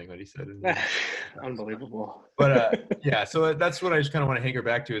or something that he said. Unbelievable. But yeah, so that's what I just kind of want to hanker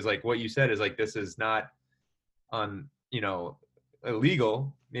back to is like what you said is like, this is not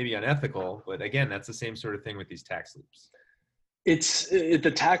illegal, maybe unethical, but again, that's the same sort of thing with these tax loops. It's the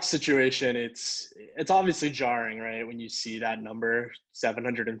tax situation. It's obviously jarring, right? When you see that number,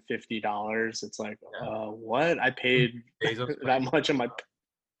 $750, it's like, what? I paid that much on my.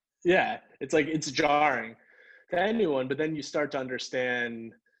 Yeah, it's like it's jarring to anyone, but then you start to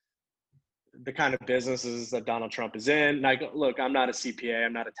understand the kind of businesses that Donald Trump is in. Like, look, I'm not a CPA,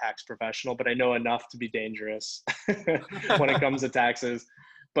 I'm not a tax professional, but I know enough to be dangerous when it comes to taxes.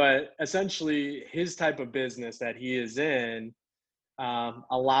 But essentially, his type of business that he is in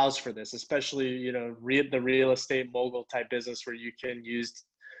allows for this, especially the real estate mogul type business where you can use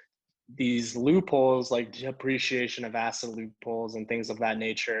these loopholes like depreciation of asset loopholes and things of that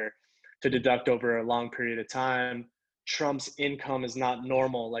nature to deduct over a long period of time. Trump's income is not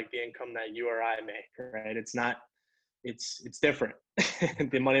normal like the income that you or I make, right? It's not, it's different.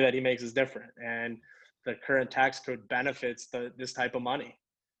 The money that he makes is different. And the current tax code benefits this type of money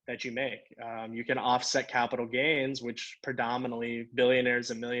that you make. You can offset capital gains, which predominantly billionaires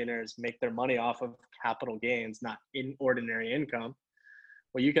and millionaires make their money off of capital gains, not in ordinary income.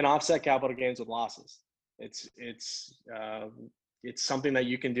 Well, you can offset capital gains with losses. It's something that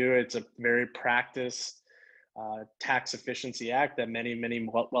you can do. It's a very practiced tax efficiency act that many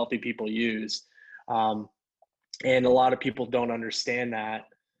wealthy people use, and a lot of people don't understand that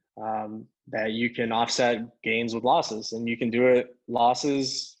that you can offset gains with losses, and you can do it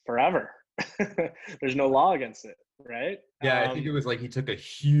losses forever. There's no law against it, right? Yeah, I think it was like he took a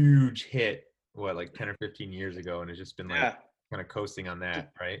huge hit, like 10 or 15 years ago, and it's just been like kind of coasting on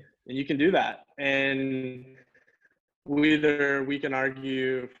that, right? And you can do that. And we can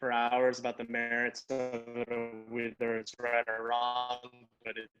argue for hours about the merits of it, or whether it's right or wrong,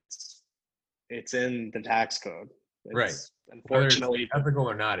 but it's in the tax code. Right. Unfortunately, whether it's ethical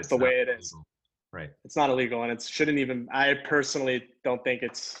or not, it's the way it illegal. is. Right. It's not illegal, and it shouldn't even. I personally don't think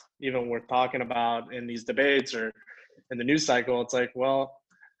it's even worth talking about in these debates or in the news cycle. It's like, well,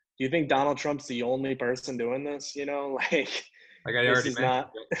 do you think Donald Trump's the only person doing this? Like I already mentioned,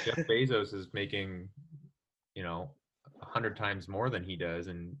 Jeff Bezos is making, 100 times more than he does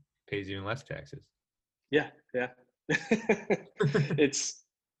and pays even less taxes. Yeah. it's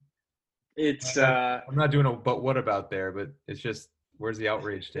I'm not doing a but what about there, but it's just, where's the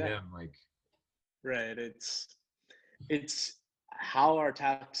outrage to him? Like, right. It's how our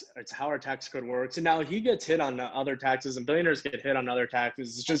tax code works. And now he gets hit on other taxes, and billionaires get hit on other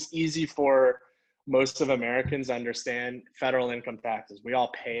taxes. It's just easy for most of Americans to understand federal income taxes. We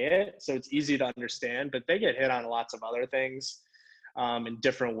all pay it, so it's easy to understand, but they get hit on lots of other things in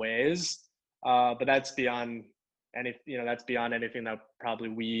different ways. But that's beyond that's beyond anything that probably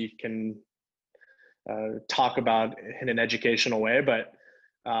we can talk about in an educational way. But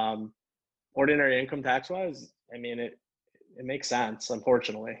ordinary income tax wise, I mean, it makes sense,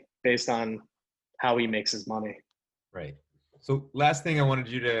 unfortunately, based on how he makes his money. Right. So last thing I wanted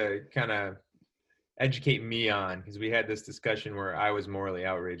you to kind of educate me on, because we had this discussion where I was morally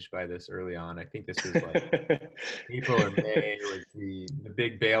outraged by this early on. I think this was like April or May, was the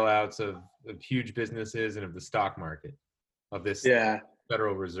big bailouts of huge businesses and of the stock market of this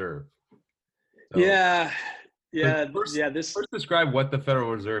Federal Reserve. So, first describe what the Federal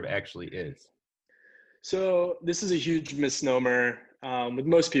Reserve actually is. So this is a huge misnomer with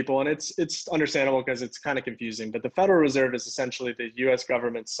most people, and it's understandable because it's kind of confusing. But the Federal Reserve is essentially the U.S.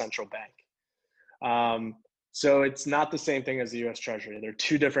 government's central bank. So it's not the same thing as the U.S. Treasury. They're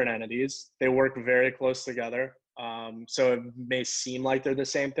two different entities. They work very close together. So it may seem like they're the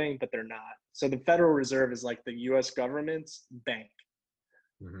same thing, but they're not. So the Federal Reserve is like the U.S. government's bank.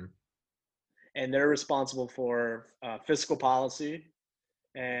 Mm-hmm. and they're responsible for fiscal policy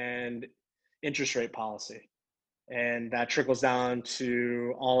and interest rate policy. And that trickles down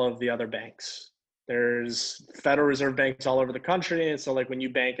to all of the other banks. There's Federal Reserve banks all over the country. And so like when you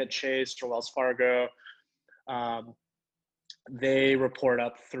bank at Chase or Wells Fargo, they report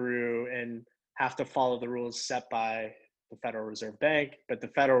up through and have to follow the rules set by the Federal Reserve Bank, but the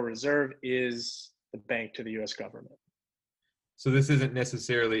Federal Reserve is the bank to the US government. So this isn't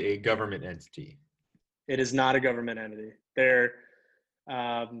necessarily a government entity. It is not a government entity. They're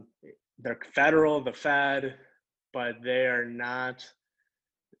federal, the Fed, but they are not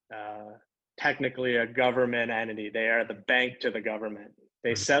technically a government entity. They are the bank to the government.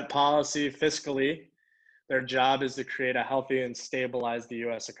 They set policy fiscally. Their job is to create a healthy and stabilize the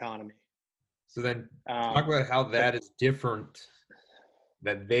U.S. economy. So then talk about how that is different,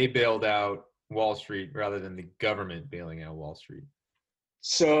 that they bailed out Wall Street rather than the government bailing out Wall Street.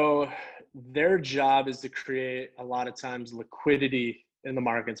 So their job is to create a lot of times liquidity in the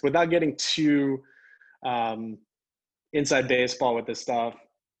markets. Without getting too inside baseball with this stuff,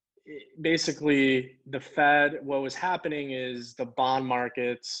 basically the Fed, what was happening is the bond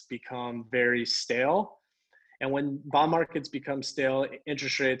markets become very stale. And when bond markets become stale,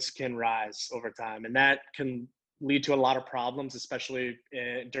 interest rates can rise over time. And that can lead to a lot of problems, especially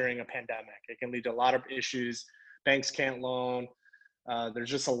during a pandemic. It can lead to a lot of issues. Banks can't loan.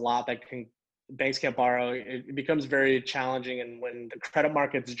 There's just a lot that banks can't borrow. It becomes very challenging. And when the credit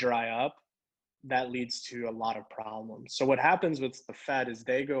markets dry up, that leads to a lot of problems. So what happens with the Fed is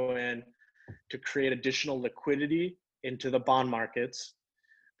they go in to create additional liquidity into the bond markets.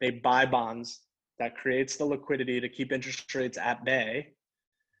 They buy bonds. That creates the liquidity to keep interest rates at bay.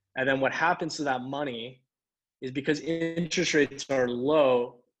 And then what happens to that money is because interest rates are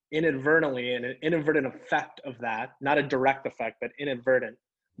low, inadvertently, and an inadvertent effect of that, not a direct effect, but inadvertent,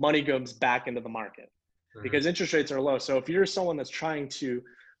 money goes back into the market because interest rates are low. So if you're someone that's trying to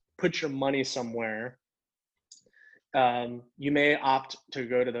put your money somewhere, you may opt to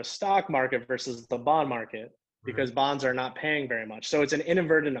go to the stock market versus the bond market because bonds are not paying very much. So it's an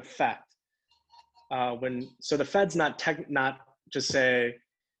inadvertent effect. So the Fed's not just say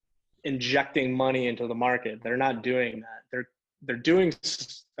injecting money into the market. They're not doing that. They're doing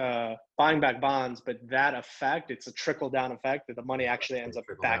buying back bonds, but that effect, it's a trickle down effect that the money actually ends up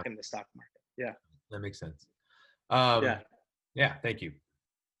back in the stock market. Yeah, that makes sense. Yeah, thank you.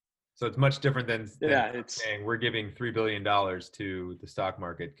 So it's much different than saying we're giving $3 billion to the stock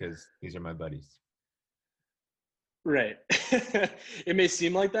market because these are my buddies. Right. It may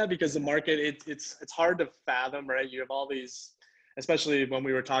seem like that because the market, it's hard to fathom, right? You have all these, especially when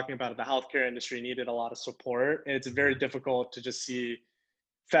we were talking about it, the healthcare industry needed a lot of support. And it's very difficult to just see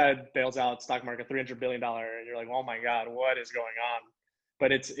Fed bails out stock market, $300 billion. And you're like, oh my God, what is going on?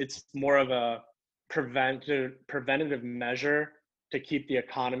 But it's more of a preventative measure to keep the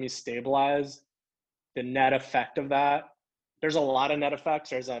economy stabilized. The net effect of that, there's a lot of net effects.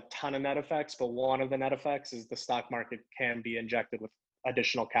 There's a ton of net effects, but one of the net effects is the stock market can be injected with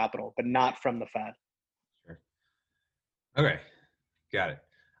additional capital, but not from the Fed. Sure. Okay, got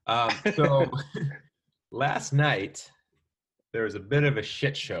it. So last night, there was a bit of a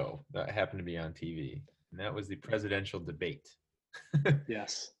shit show that happened to be on TV, and that was the presidential debate.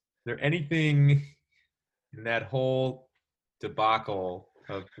 Yes. Is there anything in that whole debacle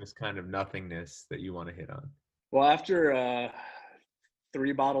of this kind of nothingness that you want to hit on? Well, after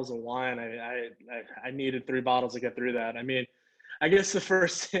 3 bottles of wine, I needed 3 bottles to get through that. I mean, I guess the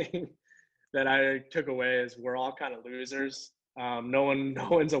first thing that I took away is we're all kind of losers. No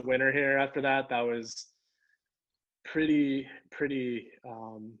one's a winner here after that. That was pretty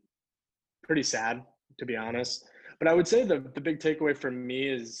sad, to be honest. But I would say the big takeaway for me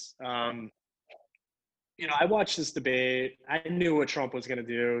is, I watched this debate. I knew what Trump was going to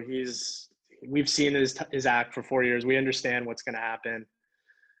do. We've seen his act for 4 years. We understand what's going to happen.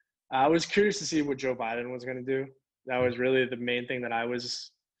 I was curious to see what Joe Biden was going to do. That was really the main thing that I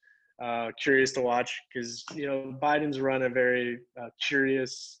was curious to watch because, Biden's run a very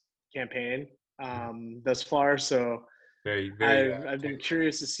curious campaign thus far. So I've been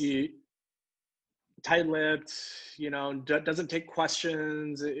curious to see tight-lipped, doesn't take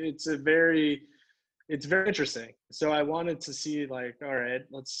questions. It's very interesting. So I wanted to see all right,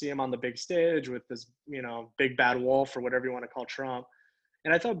 let's see him on the big stage with this, big bad wolf or whatever you want to call Trump.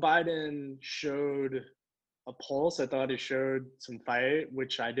 And I thought Biden showed a pulse. I thought he showed some fight,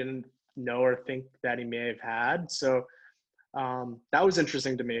 which I didn't know or think that he may have had. So that was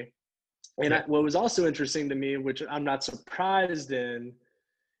interesting to me. And what was also interesting to me, which I'm not surprised in,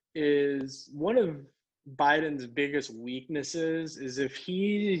 is one of Biden's biggest weaknesses is if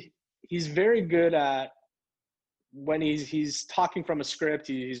he he's very good at when he's talking from a script.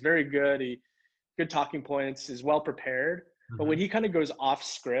 He's very good. Good talking points. Is well prepared. But when he kind of goes off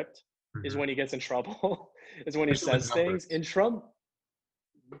script, is when he gets in trouble. Is when he Especially with says things. And Trump,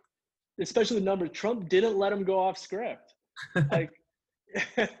 especially the numbers, Trump didn't let him go off script. Like,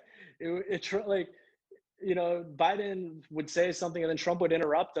 like, you know, Biden would say something and then Trump would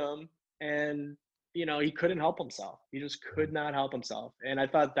interrupt him, and you know, he couldn't help himself. He just could not help himself. And I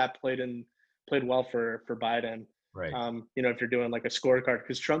thought that played well for Biden. Right. You know, if you're doing like a scorecard,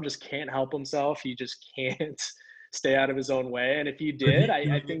 because Trump just can't help himself. He just can't stay out of his own way. And if he did,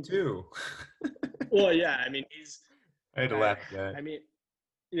 I think too. Well, yeah, I mean, I had to laugh at that. I mean,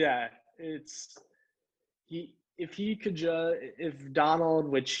 yeah, if he could just, if Donald,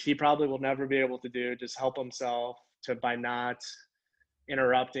 which he probably will never be able to do, just help himself by not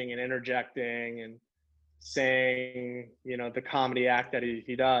interrupting and interjecting and saying, you know, the comedy act that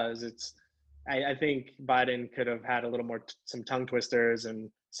he does, I think Biden could have had a little more, some tongue twisters and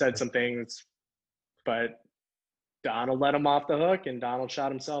said some things, but Donald let him off the hook, and Donald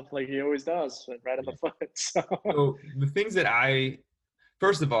shot himself like he always does, right in the foot. So the things that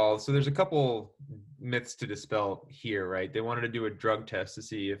first of all, so there's a couple myths to dispel here, right? They wanted to do a drug test to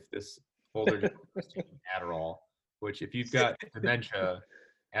see if this older gentleman was taking Adderall, which if you've got dementia,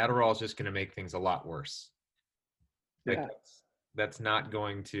 Adderall is just going to make things a lot worse. Like, yeah. That's not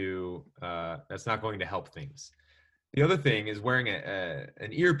going to help things. The other thing is wearing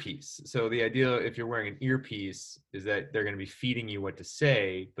an earpiece. So the idea, if you're wearing an earpiece, is that they're going to be feeding you what to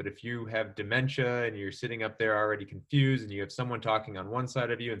say. But if you have dementia and you're sitting up there already confused and you have someone talking on one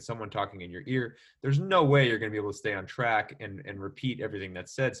side of you and someone talking in your ear, there's no way you're going to be able to stay on track and repeat everything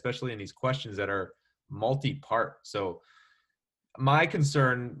that's said, especially in these questions that are multi-part. So my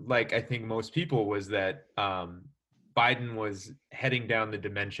concern, like I think most people, was that Biden was heading down the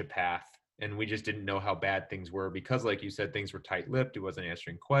dementia path, and we just didn't know how bad things were because, like you said, things were tight-lipped. He wasn't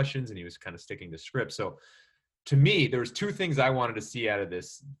answering questions, and he was kind of sticking to script. So to me, there was two things I wanted to see out of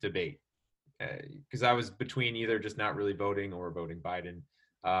this debate, because I was between either just not really voting or voting Biden.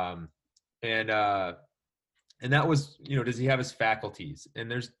 And that was, you know, does he have his faculties? And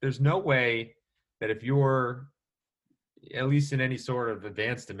there's no way that if you're, at least in any sort of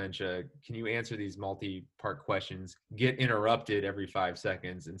advanced dementia, can you answer these multi-part questions, get interrupted every 5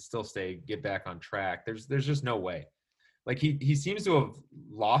 seconds, and still get back on track? There's just no way. Like he seems to have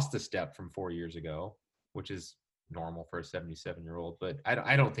lost a step from 4 years ago, which is normal for a 77-year-old, but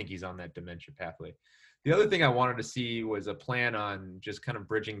I don't think he's on that dementia pathway. The other thing I wanted to see was a plan on just kind of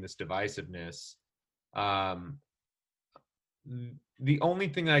bridging this divisiveness. The only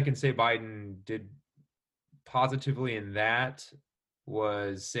thing that I can say Biden did positively in that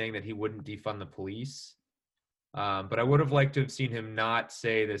was saying that he wouldn't defund the police. But I would have liked to have seen him not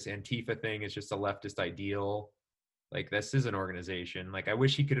say this Antifa thing is just a leftist ideal. Like, this is an organization. Like, I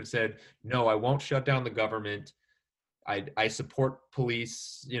wish he could have said, no, I won't shut down the government. I support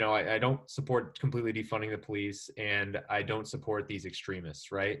police. You know, I don't support completely defunding the police, and I don't support these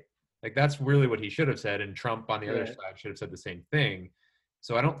extremists, right? Like, that's really what he should have said. And Trump on the other side should have said the same thing.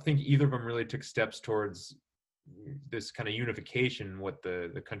 So I don't think either of them really took steps towards this kind of unification, what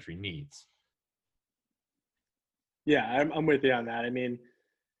the country needs. Yeah, I'm with you on that. I mean,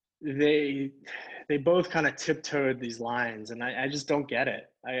 they both kind of tiptoed these lines, and I just don't get it.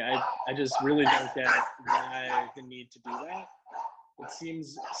 I just really don't get why the need to do that. It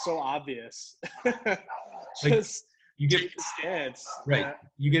seems so obvious. Just you get take a stance. Right.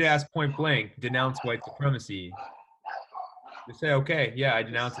 You get asked point blank, denounce white supremacy. You say, okay, yeah, I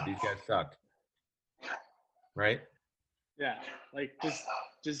denounce it. These guys suck. Right? Yeah, like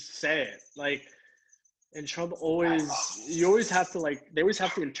just say it. Like, and Trump you always have to, like, they always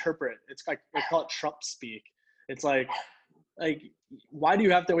have to interpret. It's like, they call it Trump speak. It's like, why do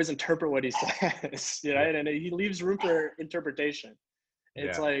you have to always interpret what he says? You know, and he leaves room for interpretation.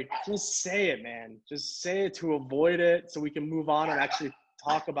 It's like, just say it, man. Just say it to avoid it so we can move on and actually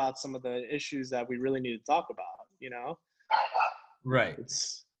talk about some of the issues that we really need to talk about, you know? Right.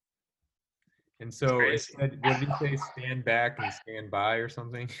 And so, what did he say? Stand back and stand by or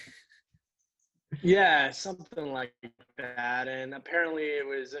something? Yeah, something like that. And apparently it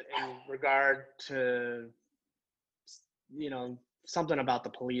was in regard to, you know, something about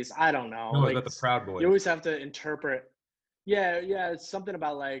the police. I don't know. No, like, about the Proud Boys. You always have to interpret. Yeah, it's something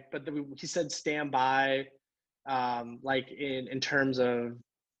about, like, but he said stand by, like in terms of,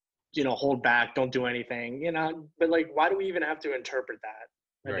 you know, hold back, don't do anything, you know. But, like, why do we even have to interpret that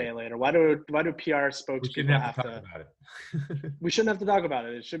a day later? Why do PR spokespeople have to talk about it? We shouldn't have to talk about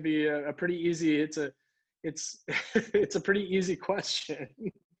it. It should be a pretty easy. It's a pretty easy question.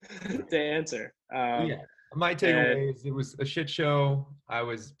 to answer. Yeah. My takeaway is it was a shit show. I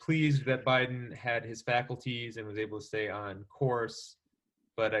was pleased that Biden had his faculties and was able to stay on course,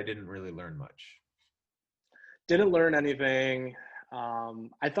 but I didn't really learn much. Didn't learn anything.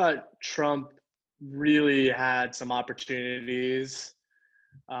 I thought Trump really had some opportunities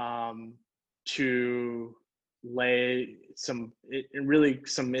to lay really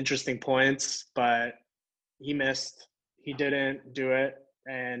some interesting points, but he missed. He didn't do it.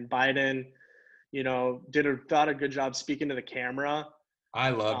 And Biden, thought a good job speaking to the camera.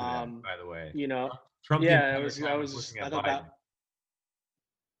 I loved that, by the way. You know, Trump the yeah, entire time was looking I at thought Biden.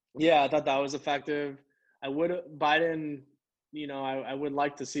 I thought that was effective. Biden, I would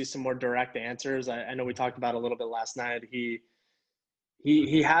like to see some more direct answers. I know we talked about it a little bit last night.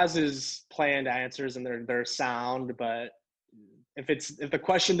 He has his planned answers and they're sound, but if the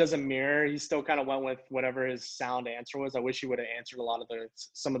question doesn't mirror, he still kind of went with whatever his sound answer was. I wish he would have answered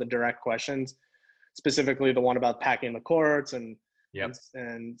some of the direct questions, specifically the one about packing the courts and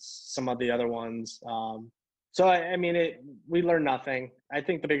some of the other ones. So I mean, we learned nothing. I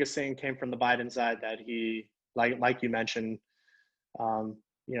think the biggest thing came from the Biden side that he, like you mentioned,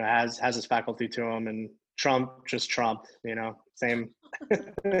 has his faculty to him, and Trump just Trump. Same.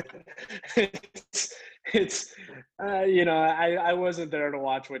 I wasn't there to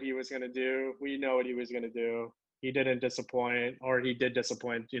watch what he was going to do. We know what he was going to do. He didn't disappoint, or he did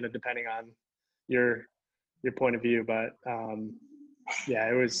disappoint, depending on your point of view. But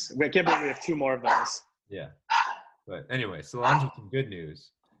it was. I can't believe we have two more of those. Yeah. But anyway, so on to some good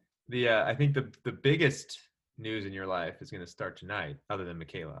news. I think the biggest news in your life is going to start tonight, other than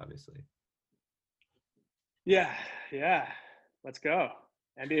Michaela, obviously. Yeah. Let's go.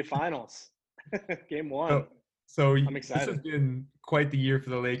 NBA Finals. Game 1. So I'm excited. This has been quite the year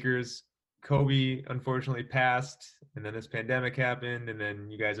for the Lakers. Kobe unfortunately passed, and then this pandemic happened, and then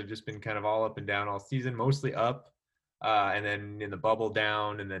you guys have just been kind of all up and down all season, mostly up, and then in the bubble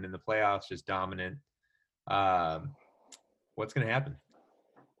down, and then in the playoffs just dominant. What's going to happen?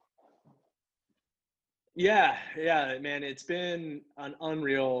 Yeah, man, it's been an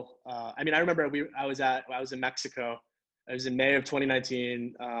unreal. I remember I was in Mexico. It was in May of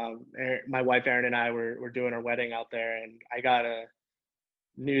 2019. My wife Erin and I were doing our wedding out there, and I got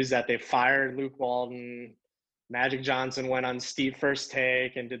news that they fired Luke Walton. Magic Johnson went on Steve First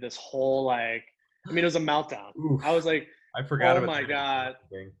Take and did this whole it was a meltdown. Oof. I was like, I forgot. Oh my God.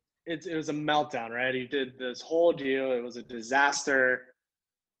 It was a meltdown, right? He did this whole deal. It was a disaster.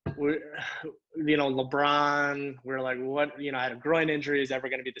 LeBron, we're like, what, I had a groin injury. Is ever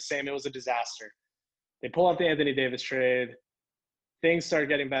going to be the same? It was a disaster. They pull off the Anthony Davis trade. Things start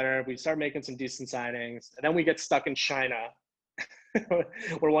getting better. We start making some decent signings. And then we get stuck in China.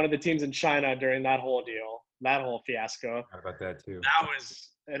 We're one of the teams in China during that whole deal, that whole fiasco. How about that too? That was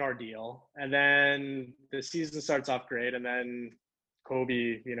an ordeal. And then the season starts off great. And then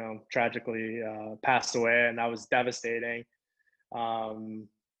Kobe, tragically passed away. And that was devastating.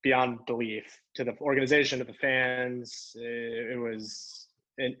 Beyond belief to the organization, to the fans. It was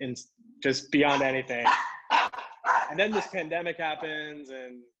just beyond anything. And then this pandemic happens,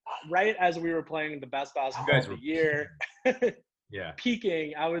 and right as we were playing the best basketball of the year,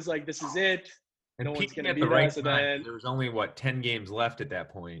 peaking, I was like, this is it. And no one's going to beat us. And then there was only 10 games left at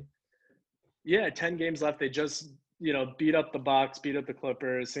that point. Yeah, 10 games left. They just, beat up the Bucks, beat up the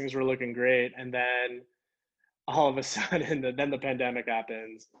Clippers. Things were looking great. And then all of a sudden, then the pandemic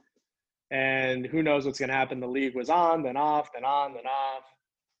happens. And who knows what's going to happen. The league was on, then off, then on, then off.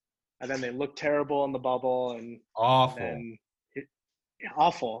 And then they looked terrible in the bubble. And awful.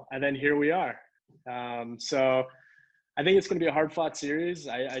 Awful. And then here we are. So I think it's going to be a hard-fought series.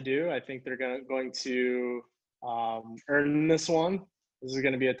 I do. I think they're going to earn this one. This is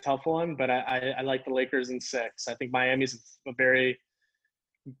going to be a tough one. But I like the Lakers in 6. I think Miami's a very,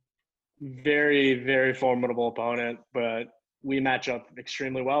 very, very formidable opponent. But we match up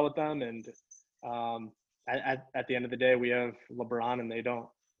extremely well with them. And at the end of the day, we have LeBron and they don't.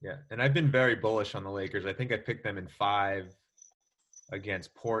 Yeah, and I've been very bullish on the Lakers. I think I picked them in 5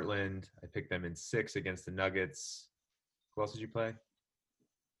 against Portland. I picked them in 6 against the Nuggets. Who else did you play?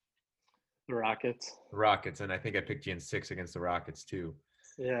 The Rockets. The Rockets, and I think I picked you in 6 against the Rockets too.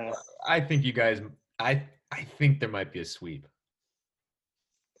 Yeah. I think you guys – I think there might be a sweep.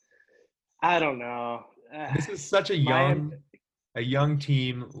 I don't know. This is such a young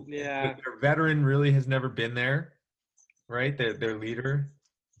team. Yeah. Their veteran really has never been there, right? Their leader,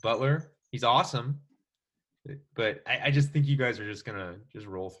 Butler, he's awesome. But I just think you guys are just going to just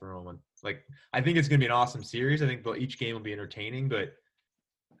roll through them. I think it's going to be an awesome series. I think each game will be entertaining, but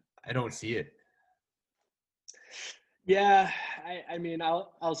I don't see it. Yeah, I mean,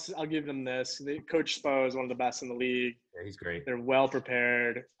 I'll give them this. Coach Spo is one of the best in the league. Yeah, he's great. They're well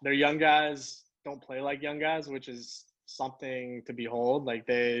prepared. Their young guys don't play like young guys, which is something to behold. Like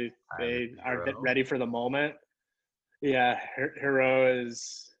they are Hero. ready for the moment. Yeah, Hero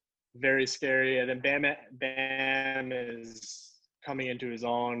is very scary, and then Bam is coming into his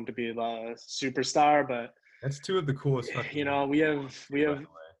own to be the superstar. But That's two of the coolest fucking you know, names, we by have the way.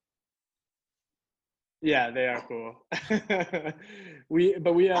 yeah, they are cool. We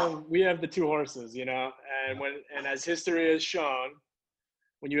have the two horses, you know, and as history has shown,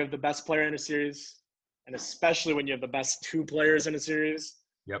 when you have the best player in a series, and especially when you have the best two players in a series,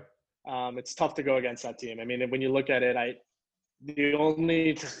 Yep. it's tough to go against that team. I mean, when you look at it, the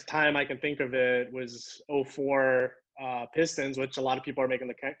only time I can think of it was '04 Pistons, which a lot of people are making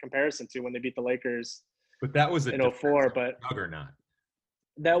the comparison to when they beat the Lakers But that was a in '04. defensive But juggernaut.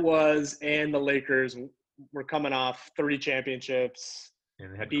 and the Lakers were coming off 3 championships,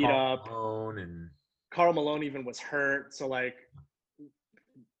 And they had beat Karl up. Malone and Karl Malone even was hurt, so like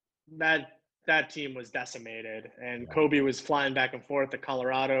that team was decimated, and Yeah. Kobe was flying back and forth to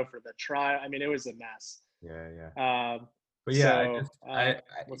Colorado for the trial. I mean, it was a mess. yeah. Um, But yeah, so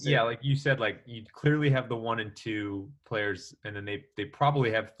we'll see. yeah, like you said, like you clearly have the 1 and 2 players, and then they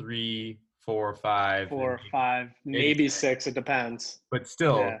probably have 3, 4, 5, 4 or 5, maybe maybe 6. It depends. but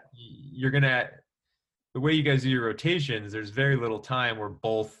still, Yeah. you're gonna the way you guys do your rotations. There's very little time where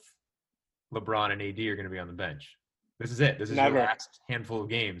both LeBron and AD are gonna be on the bench. This is it. This is Never. your last handful of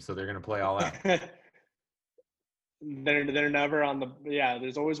games, so they're gonna play all out. They're never on the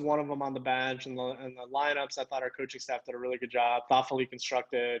there's always one of them on the bench, and the lineups. I thought our coaching staff did a really good job, thoughtfully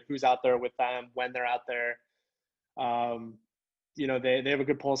constructed, who's out there with them when they're out there. You know, they have a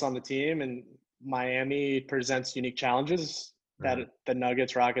good pulse on the team, and Miami presents unique challenges that the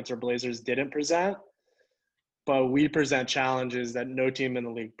Nuggets, Rockets, or Blazers didn't present, but we present challenges that no team in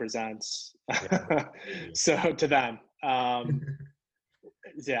the league presents. Yeah. So to them,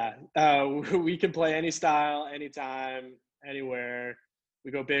 we can play any style, anytime, anywhere.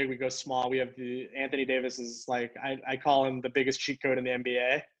 We go big, we go small. We have Anthony Davis is like, I call him the biggest cheat code in the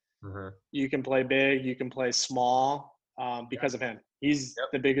NBA. You can play big, you can play small because of him. He's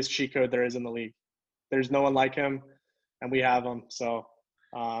the biggest cheat code there is in the league. There's no one like him, and we have him. So,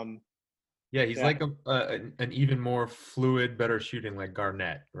 yeah, he's like an even more fluid, better shooting like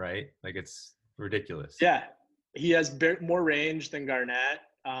Garnett, right? Like it's ridiculous. Yeah, he has more range than Garnett,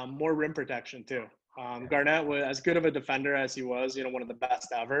 more rim protection too. Garnett was as good of a defender as he was, you know, one of the best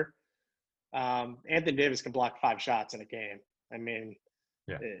ever. Anthony Davis can block 5 shots in a game. I mean,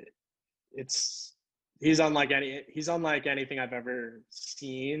 he's unlike anything I've ever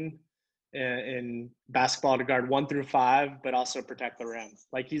seen in basketball to guard 1 through 5, but also protect the rim.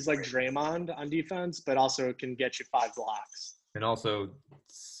 Like he's like Draymond on defense, but also can get you 5 blocks. And also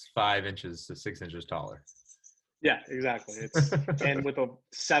 5 inches to 6 inches taller. Yeah, exactly. It's and with a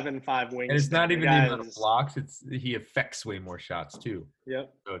 7'5" wing. And it's not even the amount of blocks; he affects way more shots too.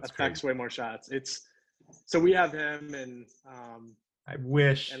 Yep, so it's affects crazy. way more shots. So we have him and and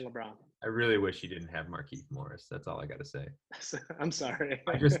LeBron. I really wish he didn't have Markieff Morris. That's all I got to say. I'm sorry.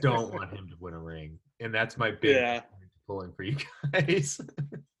 I just don't want him to win a ring, and that's my big pulling for you guys.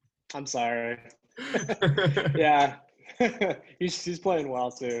 I'm sorry. Yeah, he's playing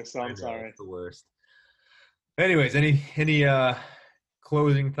well too, so I'm sorry. It's the worst. Anyways, any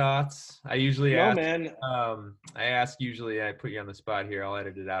closing thoughts? I usually ask. Man. I put you on the spot here. I'll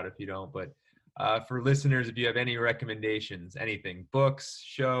edit it out if you don't. But for listeners, if you have any recommendations, anything, books,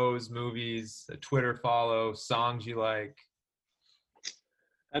 shows, movies, a Twitter follow, songs you like.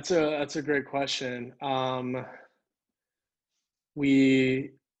 That's a great question.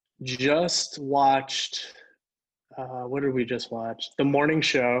 We just watched. What did we just watch? The Morning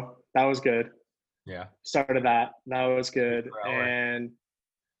Show. That was good. Yeah. Started that. That was good. And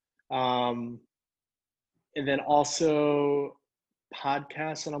then also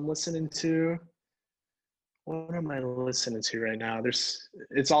podcasts that I'm listening to. What am I listening to right now?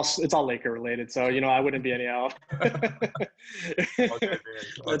 It's all Laker related, so you know I wouldn't be any help. That's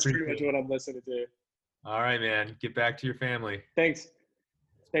pretty much what I'm listening to. All right, man. Get back to your family. Thanks,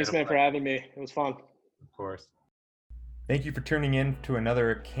 man, for having me. It was fun. Of course. Thank you for tuning in to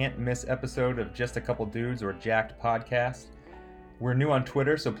another can't miss episode of Just a Couple Dudes or Jacked Podcast. We're new on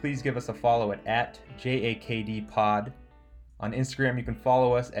Twitter, so please give us a follow at JAKDpod. On Instagram, you can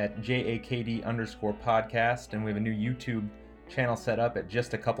follow us at JAKD_podcast, and we have a new YouTube channel set up at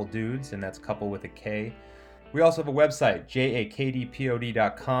Just a Couple Dudes, and that's couple with a K. We also have a website,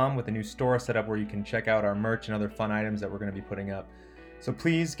 jakdpod.com, with a new store set up where you can check out our merch and other fun items that we're going to be putting up. So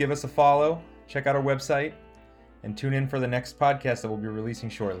please give us a follow, check out our website. and tune in for the next podcast that we'll be releasing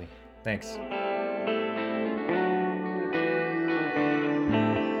shortly. Thanks.